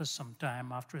Atlanta for some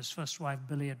time after his first wife,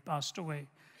 Billy, had passed away.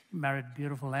 He married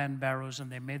beautiful Ann Barrows, and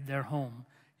they made their home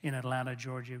in Atlanta,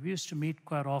 Georgia. We used to meet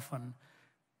quite often.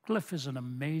 Cliff was an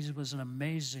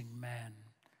amazing man,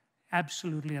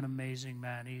 absolutely an amazing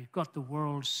man. He got the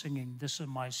world singing, "This is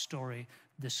my story,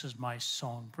 this is my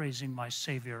song," praising my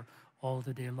Savior all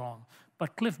the day long.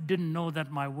 But Cliff didn't know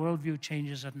that my worldview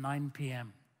changes at 9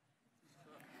 p.m.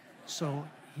 So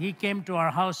he came to our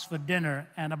house for dinner,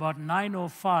 and about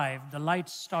 9:05, the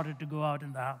lights started to go out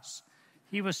in the house.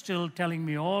 He was still telling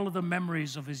me all of the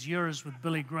memories of his years with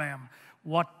Billy Graham,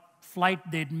 what flight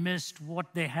they'd missed,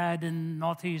 what they had in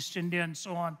Northeast India, and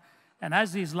so on. And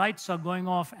as these lights are going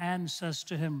off, Anne says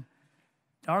to him,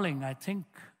 "Darling, I think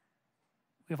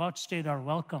we've outstayed our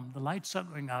welcome. The lights are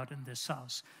going out in this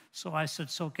house." So I said,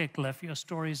 "It's okay, Cliff. Your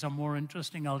stories are more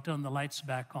interesting. I'll turn the lights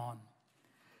back on."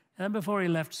 And then before he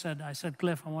left, I said,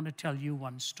 "Cliff, I want to tell you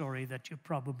one story that you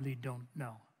probably don't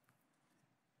know."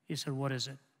 He said, "What is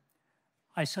it?"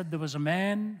 I said, "There was a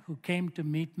man who came to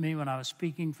meet me when I was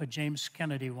speaking for James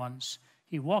Kennedy once.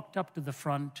 He walked up to the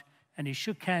front and he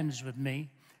shook hands with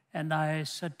me. And I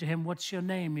said to him, 'What's your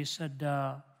name?' He said,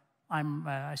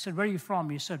 I said, 'Where are you from?'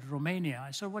 He said, 'Romania.'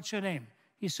 I said, 'What's your name?'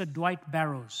 He said, 'Dwight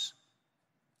Barrows.'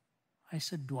 I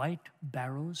said, 'Dwight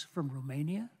Barrows from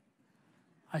Romania?'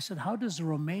 I said, 'How does a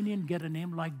Romanian get a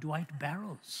name like Dwight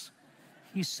Barrows?'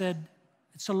 He said,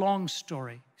 'It's a long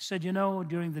story.' He said, 'You know,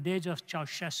 during the days of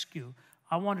Ceausescu,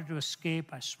 I wanted to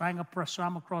escape. I swam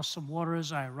across some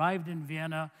waters. I arrived in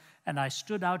Vienna, and I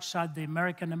stood outside the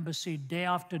American embassy day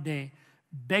after day,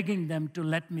 begging them to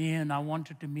let me in. I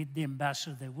wanted to meet the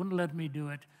ambassador. They wouldn't let me do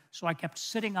it. So I kept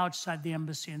sitting outside the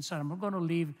embassy and said, I'm not going to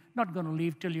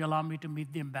leave till you allow me to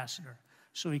meet the ambassador.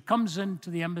 So he comes into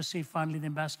the embassy. Finally, the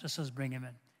ambassador says, bring him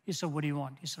in. He said, what do you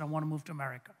want? He said, I want to move to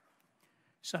America.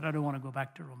 He said, I don't want to go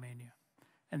back to Romania.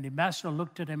 And the ambassador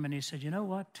looked at him and he said, you know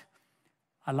what?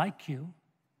 I like you.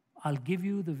 I'll give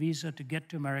you the visa to get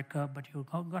to America, but you're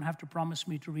going to have to promise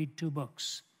me to read 2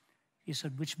 books. He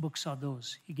said, which books are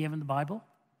those? He gave him the Bible,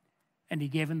 and he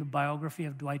gave him the biography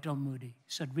of Dwight L. Moody. He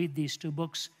said, read these 2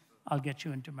 books, I'll get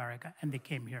you into America. And they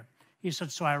came here. He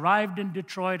said, so I arrived in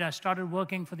Detroit. I started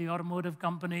working for the automotive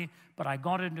company, but I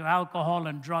got into alcohol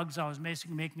and drugs. I was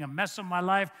basically making a mess of my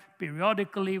life.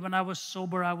 Periodically, when I was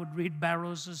sober, I would read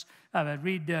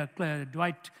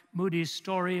Dwight Moody's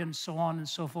story and so on and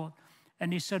so forth.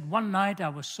 And he said, one night I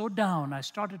was so down, I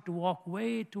started to walk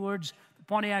way towards the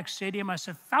Pontiac Stadium. I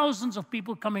said, thousands of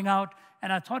people coming out,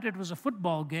 and I thought it was a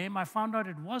football game. I found out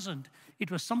it wasn't. It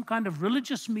was some kind of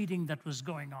religious meeting that was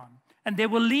going on. And they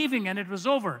were leaving, and it was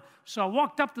over. So I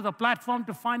walked up to the platform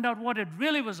to find out what it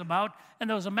really was about, and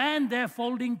there was a man there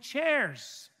folding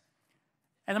chairs.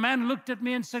 And the man looked at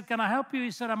me and said, can I help you?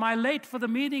 He said, am I late for the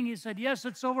meeting? He said, yes,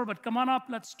 it's over, but come on up,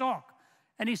 let's talk.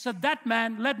 And he said, that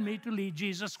man led me to lead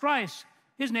Jesus Christ.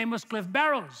 His name was Cliff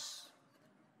Barrows.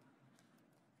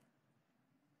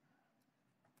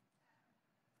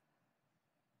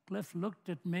 Cliff looked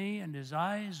at me, and his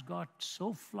eyes got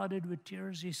so flooded with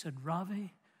tears. He said,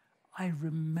 Ravi, I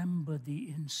remember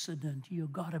the incident. You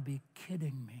got to be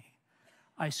kidding me.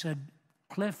 I said,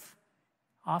 Cliff,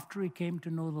 after he came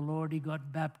to know the Lord, he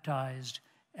got baptized,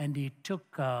 and he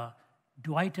took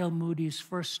Dwight L. Moody's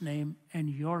first name and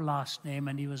your last name,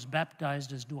 and he was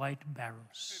baptized as Dwight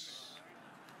Barrows.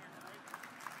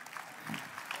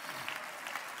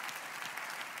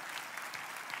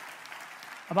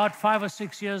 About 5 or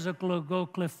 6 years ago,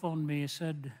 Cliff phoned me. He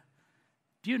said,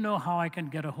 do you know how I can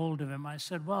get a hold of him? I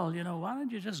said, well, you know, why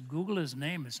don't you just Google his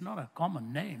name? It's not a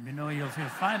common name. You know, you'll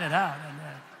find it out. And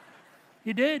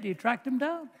he did. He tracked him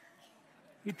down.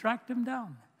 He tracked him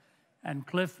down. And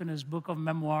Cliff, in his book of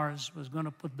memoirs, was going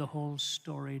to put the whole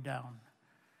story down.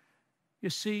 You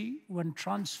see, when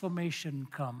transformation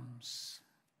comes,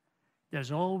 there's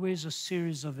always a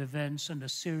series of events and a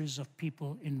series of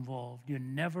people involved. You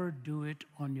never do it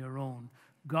on your own.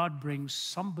 God brings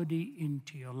somebody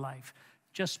into your life.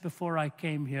 Just before I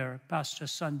came here,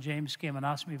 Pastor's son James came and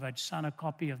asked me if I'd sign a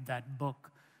copy of that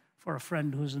book for a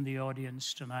friend who's in the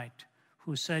audience tonight,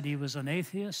 who said he was an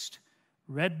atheist,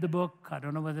 read the book, I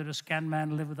don't know whether it was Can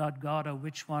Man Live Without God or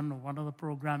which one, or one of the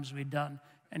programs we'd done,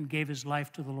 and gave his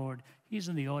life to the Lord. He's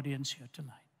in the audience here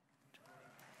tonight.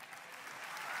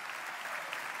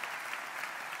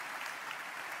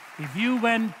 If you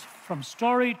went from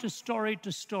story to story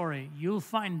to story, you'll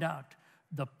find out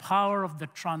the power of the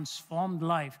transformed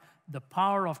life, the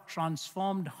power of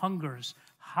transformed hungers,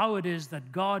 how it is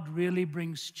that God really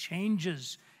brings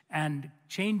changes, and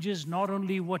changes not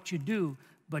only what you do,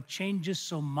 but changes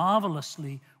so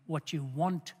marvelously what you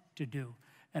want to do.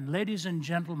 And ladies and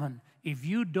gentlemen, if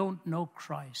you don't know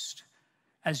Christ,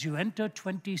 as you enter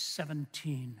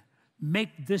 2017,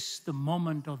 make this the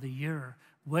moment of the year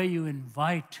where you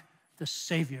invite the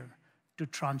Savior to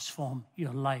transform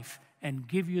your life and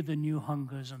give you the new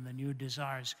hungers and the new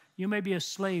desires. You may be a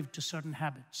slave to certain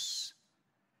habits.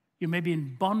 You may be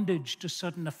in bondage to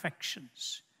certain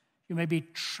affections. You may be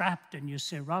trapped and you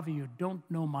say, Ravi, you don't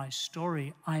know my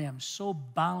story. I am so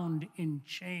bound in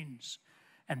chains.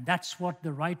 And that's what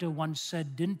the writer once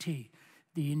said, didn't he?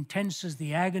 The intense is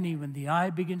the agony when the eye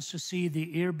begins to see,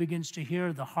 the ear begins to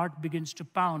hear, the heart begins to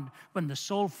pound, when the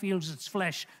soul feels its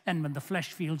flesh, and when the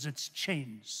flesh feels its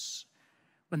chains.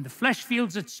 When the flesh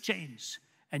feels its chains,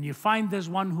 and you find there's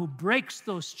one who breaks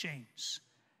those chains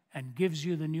and gives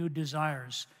you the new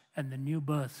desires and the new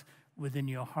birth within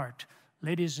your heart.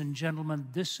 Ladies and gentlemen,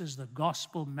 this is the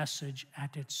gospel message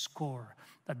at its core,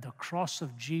 that the cross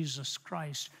of Jesus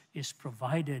Christ is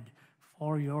provided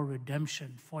for your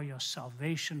redemption, for your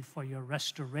salvation, for your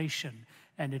restoration.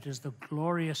 And it is the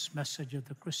glorious message of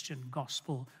the Christian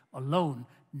gospel alone,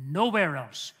 nowhere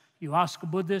else. You ask a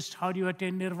Buddhist, how do you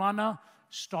attain nirvana?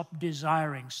 Stop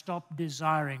desiring,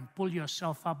 pull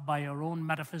yourself up by your own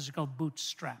metaphysical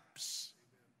bootstraps.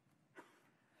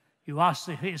 You ask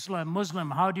the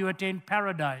Muslim, how do you attain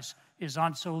paradise? His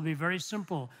answer will be very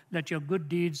simple, let your good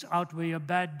deeds outweigh your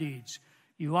bad deeds.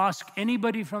 You ask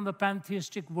anybody from the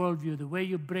pantheistic worldview, the way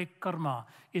you break karma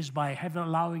is by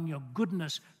allowing your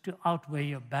goodness to outweigh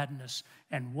your badness.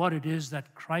 And what it is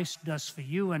that Christ does for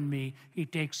you and me, he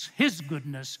takes his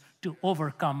goodness to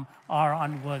overcome our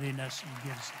unworthiness and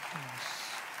gives it to us.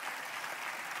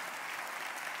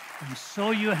 And so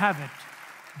you have it,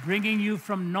 bringing you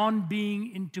from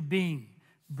non-being into being,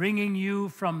 bringing you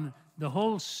from the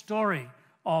whole story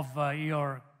of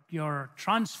your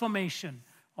transformation,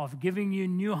 of giving you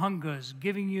new hungers,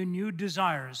 giving you new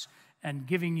desires, and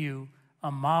giving you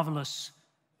a marvelous,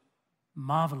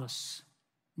 marvelous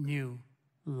new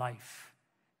life.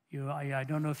 I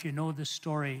don't know if you know the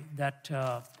story that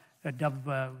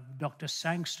Dr.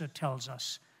 Sangster tells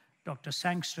us. Dr.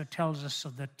 Sangster tells us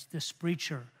of this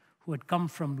preacher who had come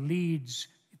from Leeds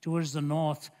towards the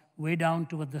north, way down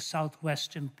toward the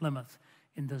southwest in Plymouth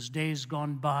in those days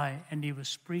gone by, and he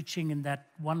was preaching in that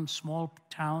one small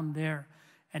town there.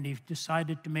 And he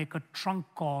decided to make a trunk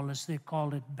call, as they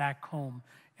called it, back home.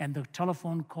 And the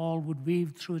telephone call would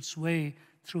weave through its way,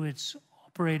 through its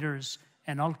operators,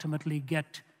 and ultimately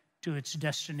get to its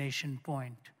destination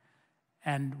point.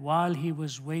 And while he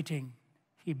was waiting,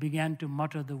 he began to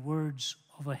mutter the words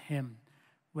of a hymn,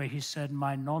 where he said,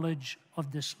 my knowledge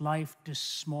of this life is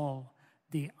small,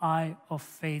 the eye of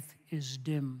faith is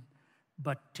dim,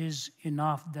 but 'tis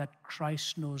enough that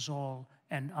Christ knows all,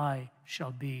 and I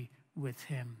shall be with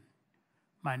him.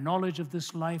 My knowledge of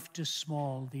this life is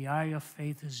small, the eye of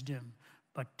faith is dim,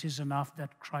 but 'tis enough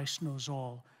that Christ knows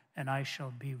all, and I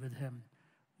shall be with him.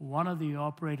 One of the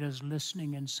operators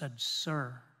listening and said,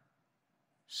 Sir,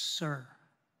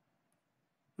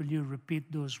 will you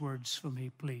repeat those words for me,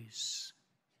 please?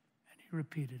 And he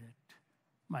repeated it.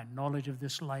 My knowledge of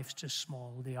this life is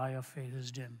small, the eye of faith is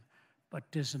dim,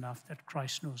 but 'tis enough that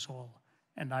Christ knows all,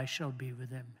 and I shall be with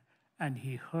him. And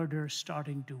he heard her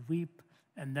starting to weep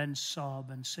and then sob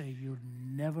and say, you'll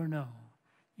never know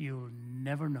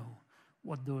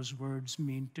what those words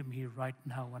mean to me right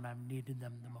now when I'm needing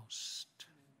them the most.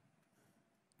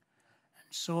 And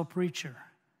so a preacher,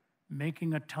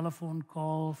 making a telephone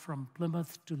call from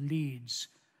Plymouth to Leeds,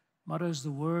 mutters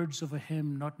the words of a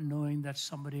hymn, not knowing that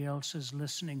somebody else is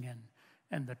listening in,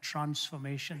 and the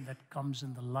transformation that comes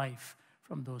in the life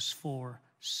from those 4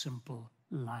 simple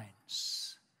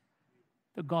lines.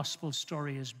 The gospel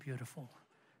story is beautiful.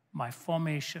 My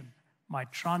formation, my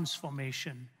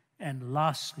transformation, and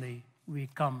lastly, we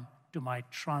come to my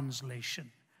translation.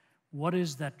 What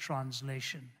is that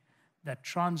translation? That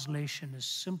translation is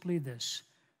simply this.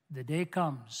 The day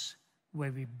comes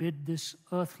where we bid this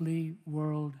earthly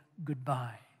world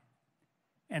goodbye,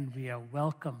 and we are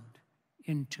welcomed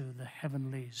into the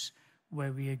heavenlies,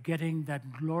 where we are getting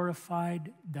that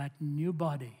glorified, that new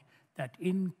body, that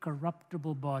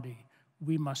incorruptible body.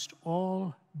 We must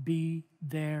all be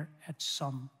there at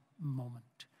some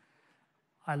moment.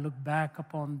 I look back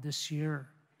upon this year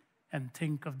and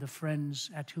think of the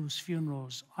friends at whose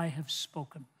funerals I have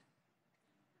spoken.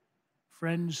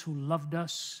 Friends who loved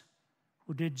us,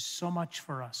 who did so much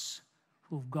for us,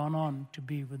 who've gone on to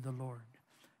be with the Lord.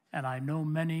 And I know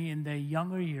many in their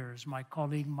younger years. My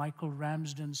colleague Michael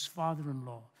Ramsden's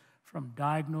father-in-law, from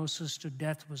diagnosis to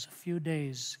death was a few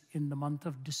days in the month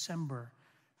of December,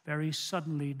 very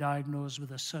suddenly diagnosed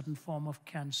with a certain form of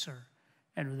cancer,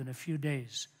 and within a few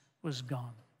days was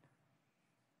gone.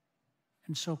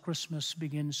 And so Christmas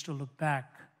begins to look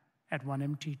back at one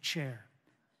empty chair,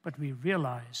 but we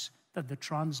realize that the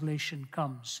translation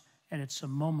comes, and it's a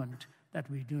moment that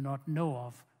we do not know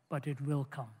of, but it will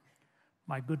come.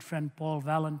 My good friend Paul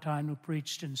Valentine, who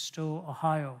preached in Stowe,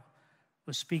 Ohio,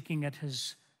 was speaking at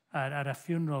a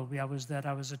funeral I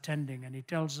was attending, and he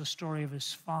tells the story of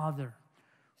his father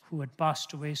who had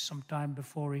passed away some time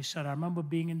before. He said, I remember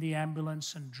being in the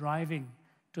ambulance and driving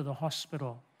to the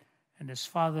hospital, and his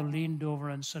father leaned over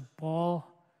and said, Paul,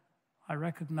 I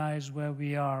recognize where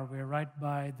we are. We're right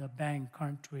by the bank,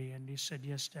 aren't we? And he said,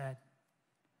 yes, Dad.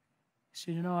 He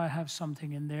said, you know, I have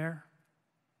something in there.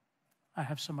 I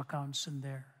have some accounts in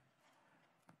there.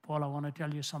 Paul, I want to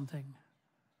tell you something.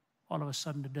 All of a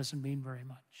sudden, it doesn't mean very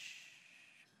much.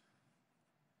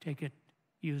 Take it,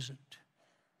 use it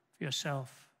for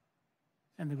yourself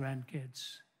and the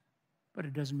grandkids, but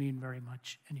it doesn't mean very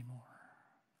much anymore.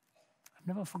 I've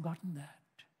never forgotten that.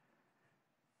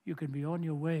 You can be on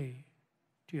your way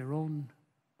to your own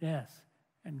death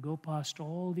and go past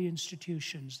all the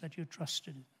institutions that you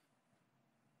trusted in,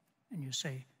 and you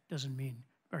say, doesn't mean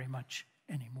very much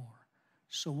anymore.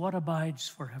 So what abides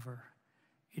forever?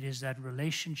 It is that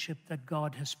relationship that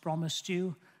God has promised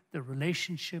you, the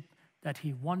relationship that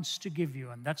He wants to give you.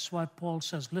 And that's why Paul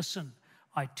says, listen,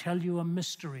 I tell you a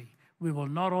mystery. We will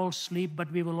not all sleep,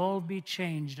 but we will all be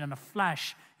changed in a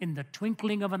flash, in the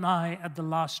twinkling of an eye at the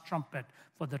last trumpet.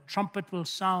 For the trumpet will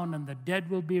sound, and the dead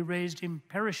will be raised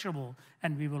imperishable,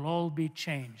 and we will all be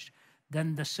changed.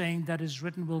 Then the saying that is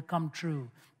written will come true.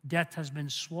 Death has been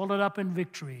swallowed up in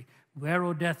victory. Where,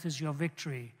 O death, is your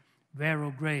victory? Where,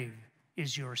 O grave,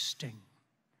 is your sting?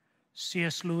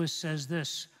 C.S. Lewis says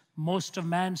this, most of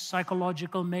man's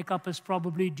psychological makeup is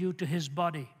probably due to his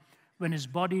body. When his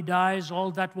body dies,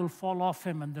 all that will fall off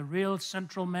him, and the real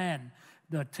central man,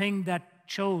 the thing that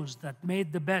chose, that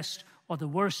made the best or the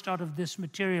worst out of this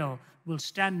material, will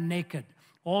stand naked.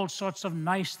 All sorts of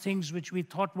nice things which we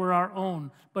thought were our own,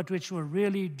 but which were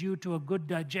really due to a good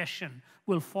digestion,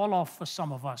 will fall off for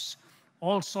some of us.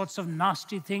 All sorts of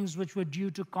nasty things which were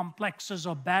due to complexes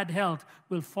or bad health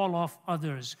will fall off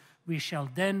others. We shall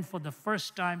then, for the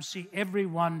first time, see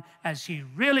everyone as he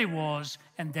really was,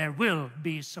 and there will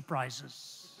be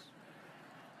surprises.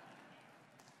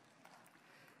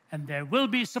 And there will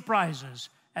be surprises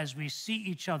as we see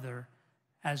each other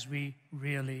as we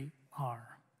really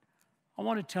are. I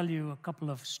want to tell you a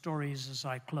couple of stories as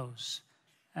I close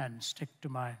and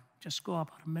just go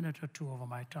about a minute or two over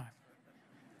my time.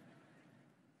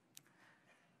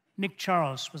 Nick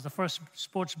Charles was the first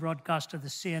sports broadcaster the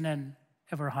CNN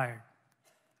ever hired.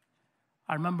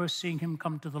 I remember seeing him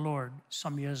come to the Lord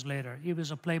some years later. He was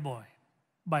a playboy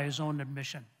by his own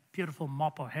admission. Beautiful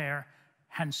mop of hair,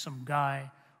 handsome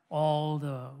guy. All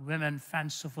the women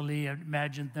fancifully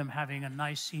imagined them having a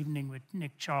nice evening with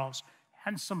Nick Charles.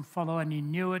 Handsome fellow, and he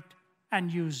knew it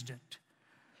and used it.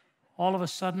 All of a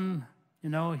sudden,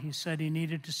 he said he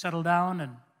needed to settle down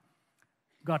and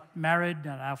got married,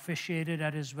 and I officiated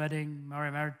at his wedding,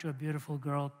 married to a beautiful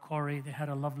girl, Corey. They had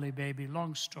a lovely baby.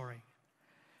 Long story.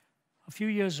 A few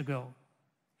years ago,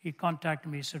 he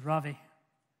contacted me. He said, Ravi,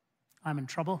 I'm in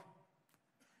trouble.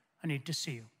 I need to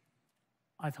see you.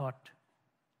 I thought,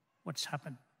 what's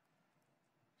happened?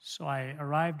 So I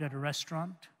arrived at a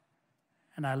restaurant,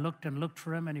 and I looked and looked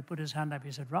for him, and he put his hand up.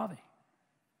 He said, Ravi.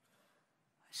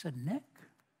 I said, Nick.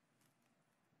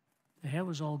 The hair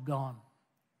was all gone.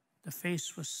 The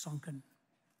face was sunken.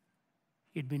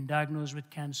 He'd been diagnosed with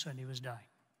cancer, and he was dying.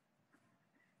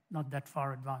 Not that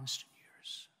far advanced in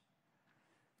years.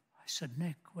 I said,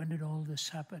 Nick, when did all this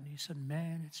happen? He said,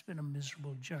 man, it's been a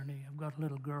miserable journey. I've got a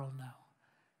little girl now,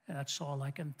 and that's all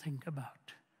I can think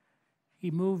about.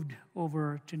 He moved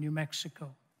over to New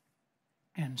Mexico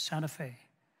and Santa Fe.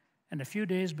 And a few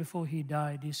days before he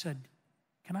died, he said,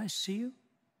 can I see you?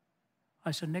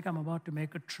 I said, Nick, I'm about to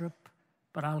make a trip,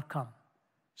 but I'll come.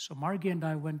 So Margie and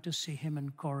I went to see him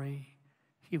and Corey.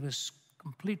 He was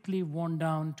completely worn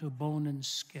down to bone and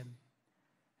skin.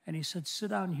 And he said, sit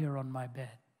down here on my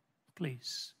bed,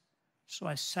 please. So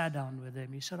I sat down with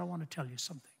him. He said, I want to tell you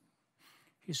something.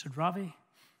 He said, Ravi,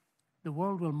 the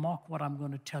world will mock what I'm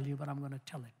going to tell you, but I'm going to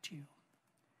tell it to you.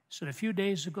 So a few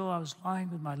days ago, I was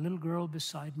lying with my little girl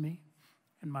beside me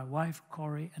and my wife,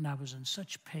 Corey, and I was in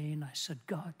such pain. I said,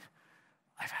 God,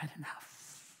 I've had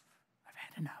enough. I've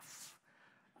had enough.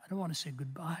 I don't want to say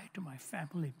goodbye to my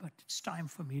family, but it's time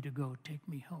for me to go. Take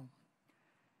me home.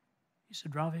 He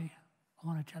said, Ravi, I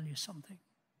want to tell you something.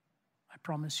 I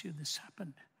promise you this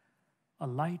happened. A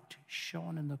light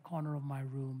shone in the corner of my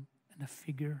room, and a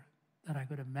figure that I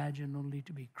could imagine only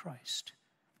to be Christ.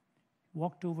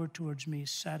 Walked over towards me,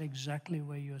 sat exactly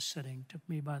where you're sitting, took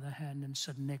me by the hand and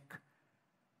said, Nick,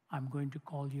 I'm going to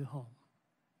call you home,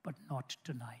 but not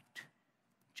tonight.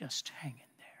 Just hang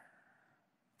in there.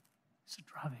 I said,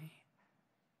 Ravi,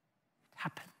 it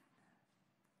happened.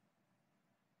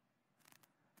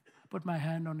 I put my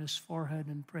hand on his forehead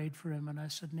and prayed for him, and I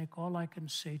said, Nick, all I can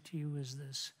say to you is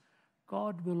this.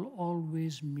 God will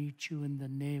always meet you in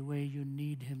the way you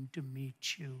need him to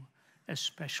meet you,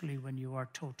 especially when you are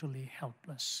totally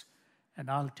helpless. And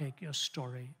I'll take your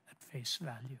story at face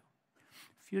value.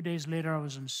 A few days later, I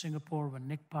was in Singapore when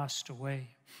Nick passed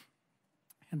away.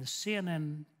 And the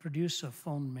CNN producer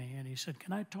phoned me and he said,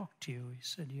 can I talk to you? He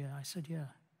said, yeah. I said, yeah.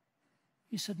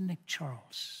 He said, Nick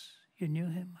Charles, you knew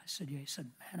him? I said, yeah. He said,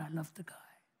 man, I love the guy.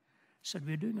 He said,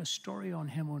 we're doing a story on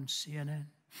him on CNN.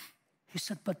 He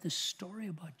said, but this story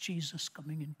about Jesus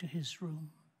coming into his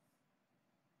room.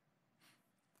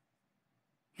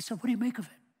 He said, what do you make of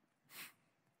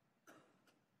it?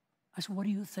 I said, what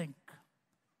do you think?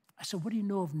 I said, what do you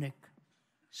know of Nick?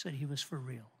 He said, he was for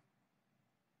real.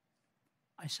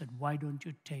 I said, why don't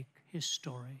you take his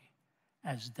story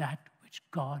as that which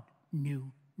God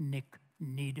knew Nick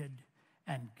needed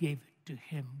and gave it to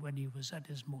him when he was at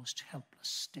his most helpless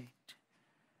state?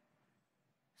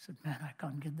 I said, man, I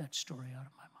can't get that story out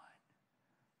of my mind.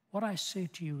 What I say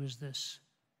to you is this.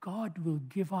 God will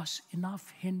give us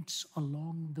enough hints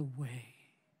along the way,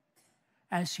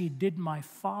 as he did my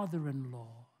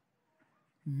father-in-law.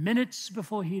 Minutes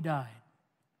before he died,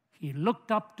 he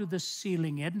looked up to the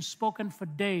ceiling. He hadn't spoken for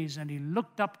days, and he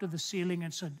looked up to the ceiling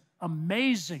and said,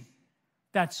 amazing.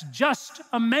 That's just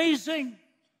amazing.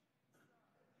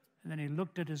 And then he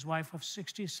looked at his wife of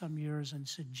 60-some years and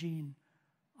said, Jean,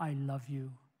 I love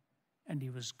you. And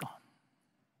he was gone.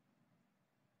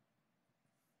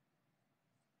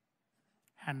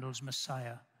 Handel's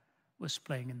Messiah was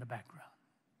playing in the background.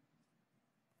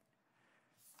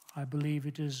 I believe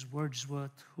it is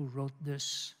Wordsworth who wrote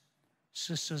this.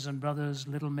 Sisters and brothers,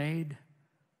 little maid,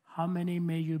 how many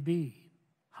may you be?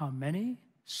 How many?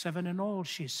 7 in all,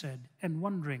 she said, and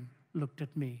wondering looked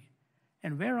at me.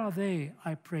 And where are they,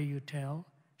 I pray you tell?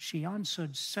 She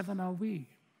answered, 7 are we.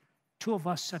 2 of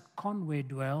us at Conway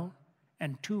dwell,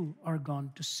 and 2 are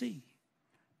gone to sea.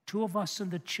 2 of us in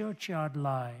the churchyard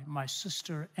lie, my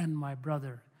sister and my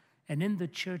brother, and in the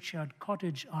churchyard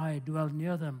cottage I dwell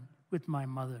near them with my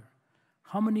mother.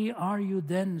 How many are you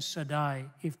then, said I,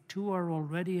 if 2 are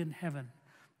already in heaven?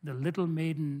 The little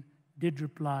maiden did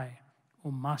reply,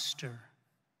 O Master,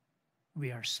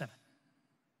 we are 7.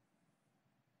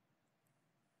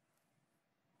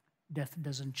 Death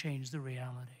doesn't change the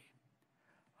reality.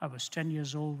 I was 10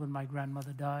 years old when my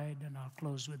grandmother died, and I'll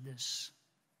close with this.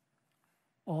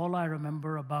 All I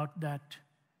remember about that,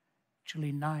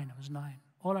 actually 9, I was 9.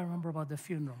 All I remember about the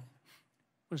funeral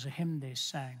was a hymn they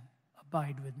sang,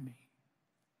 Abide with Me.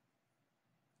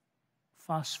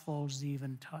 Fast falls the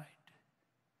eventide.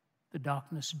 The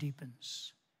darkness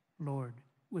deepens. Lord,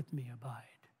 with me abide.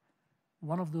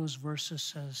 One of those verses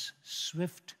says,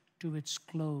 swift to its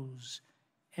close,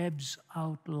 ebbs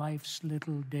out life's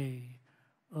little day.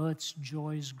 Earth's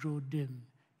joys grow dim,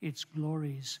 its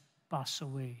glories pass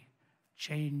away.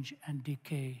 Change and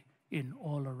decay in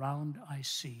all around I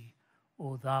see.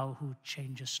 O thou who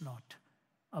changest not,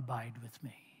 abide with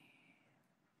me.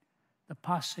 The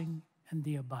passing and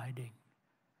the abiding,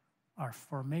 our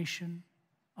formation,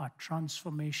 our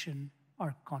transformation,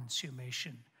 our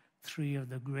consummation. 3 of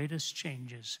the greatest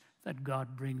changes that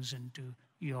God brings into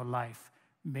your life.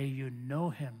 May you know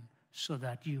him so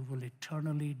that you will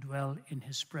eternally dwell in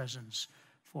his presence.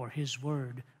 For his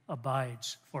word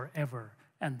abides forever,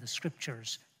 and the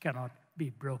scriptures cannot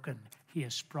be broken. He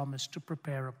has promised to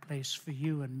prepare a place for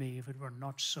you and me. If it were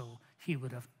not so, he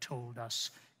would have told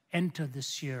us. Enter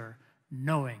this year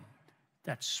knowing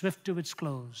that swift to its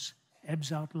close,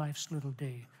 ebbs out life's little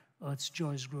day, earth's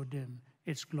joys grow dim,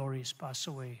 its glories pass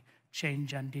away,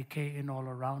 change and decay in all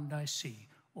around I see.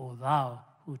 O thou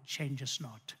who changest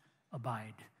not,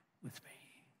 abide with me.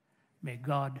 May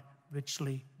God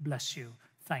richly bless you.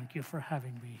 Thank you for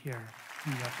having me here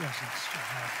in your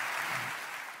presence.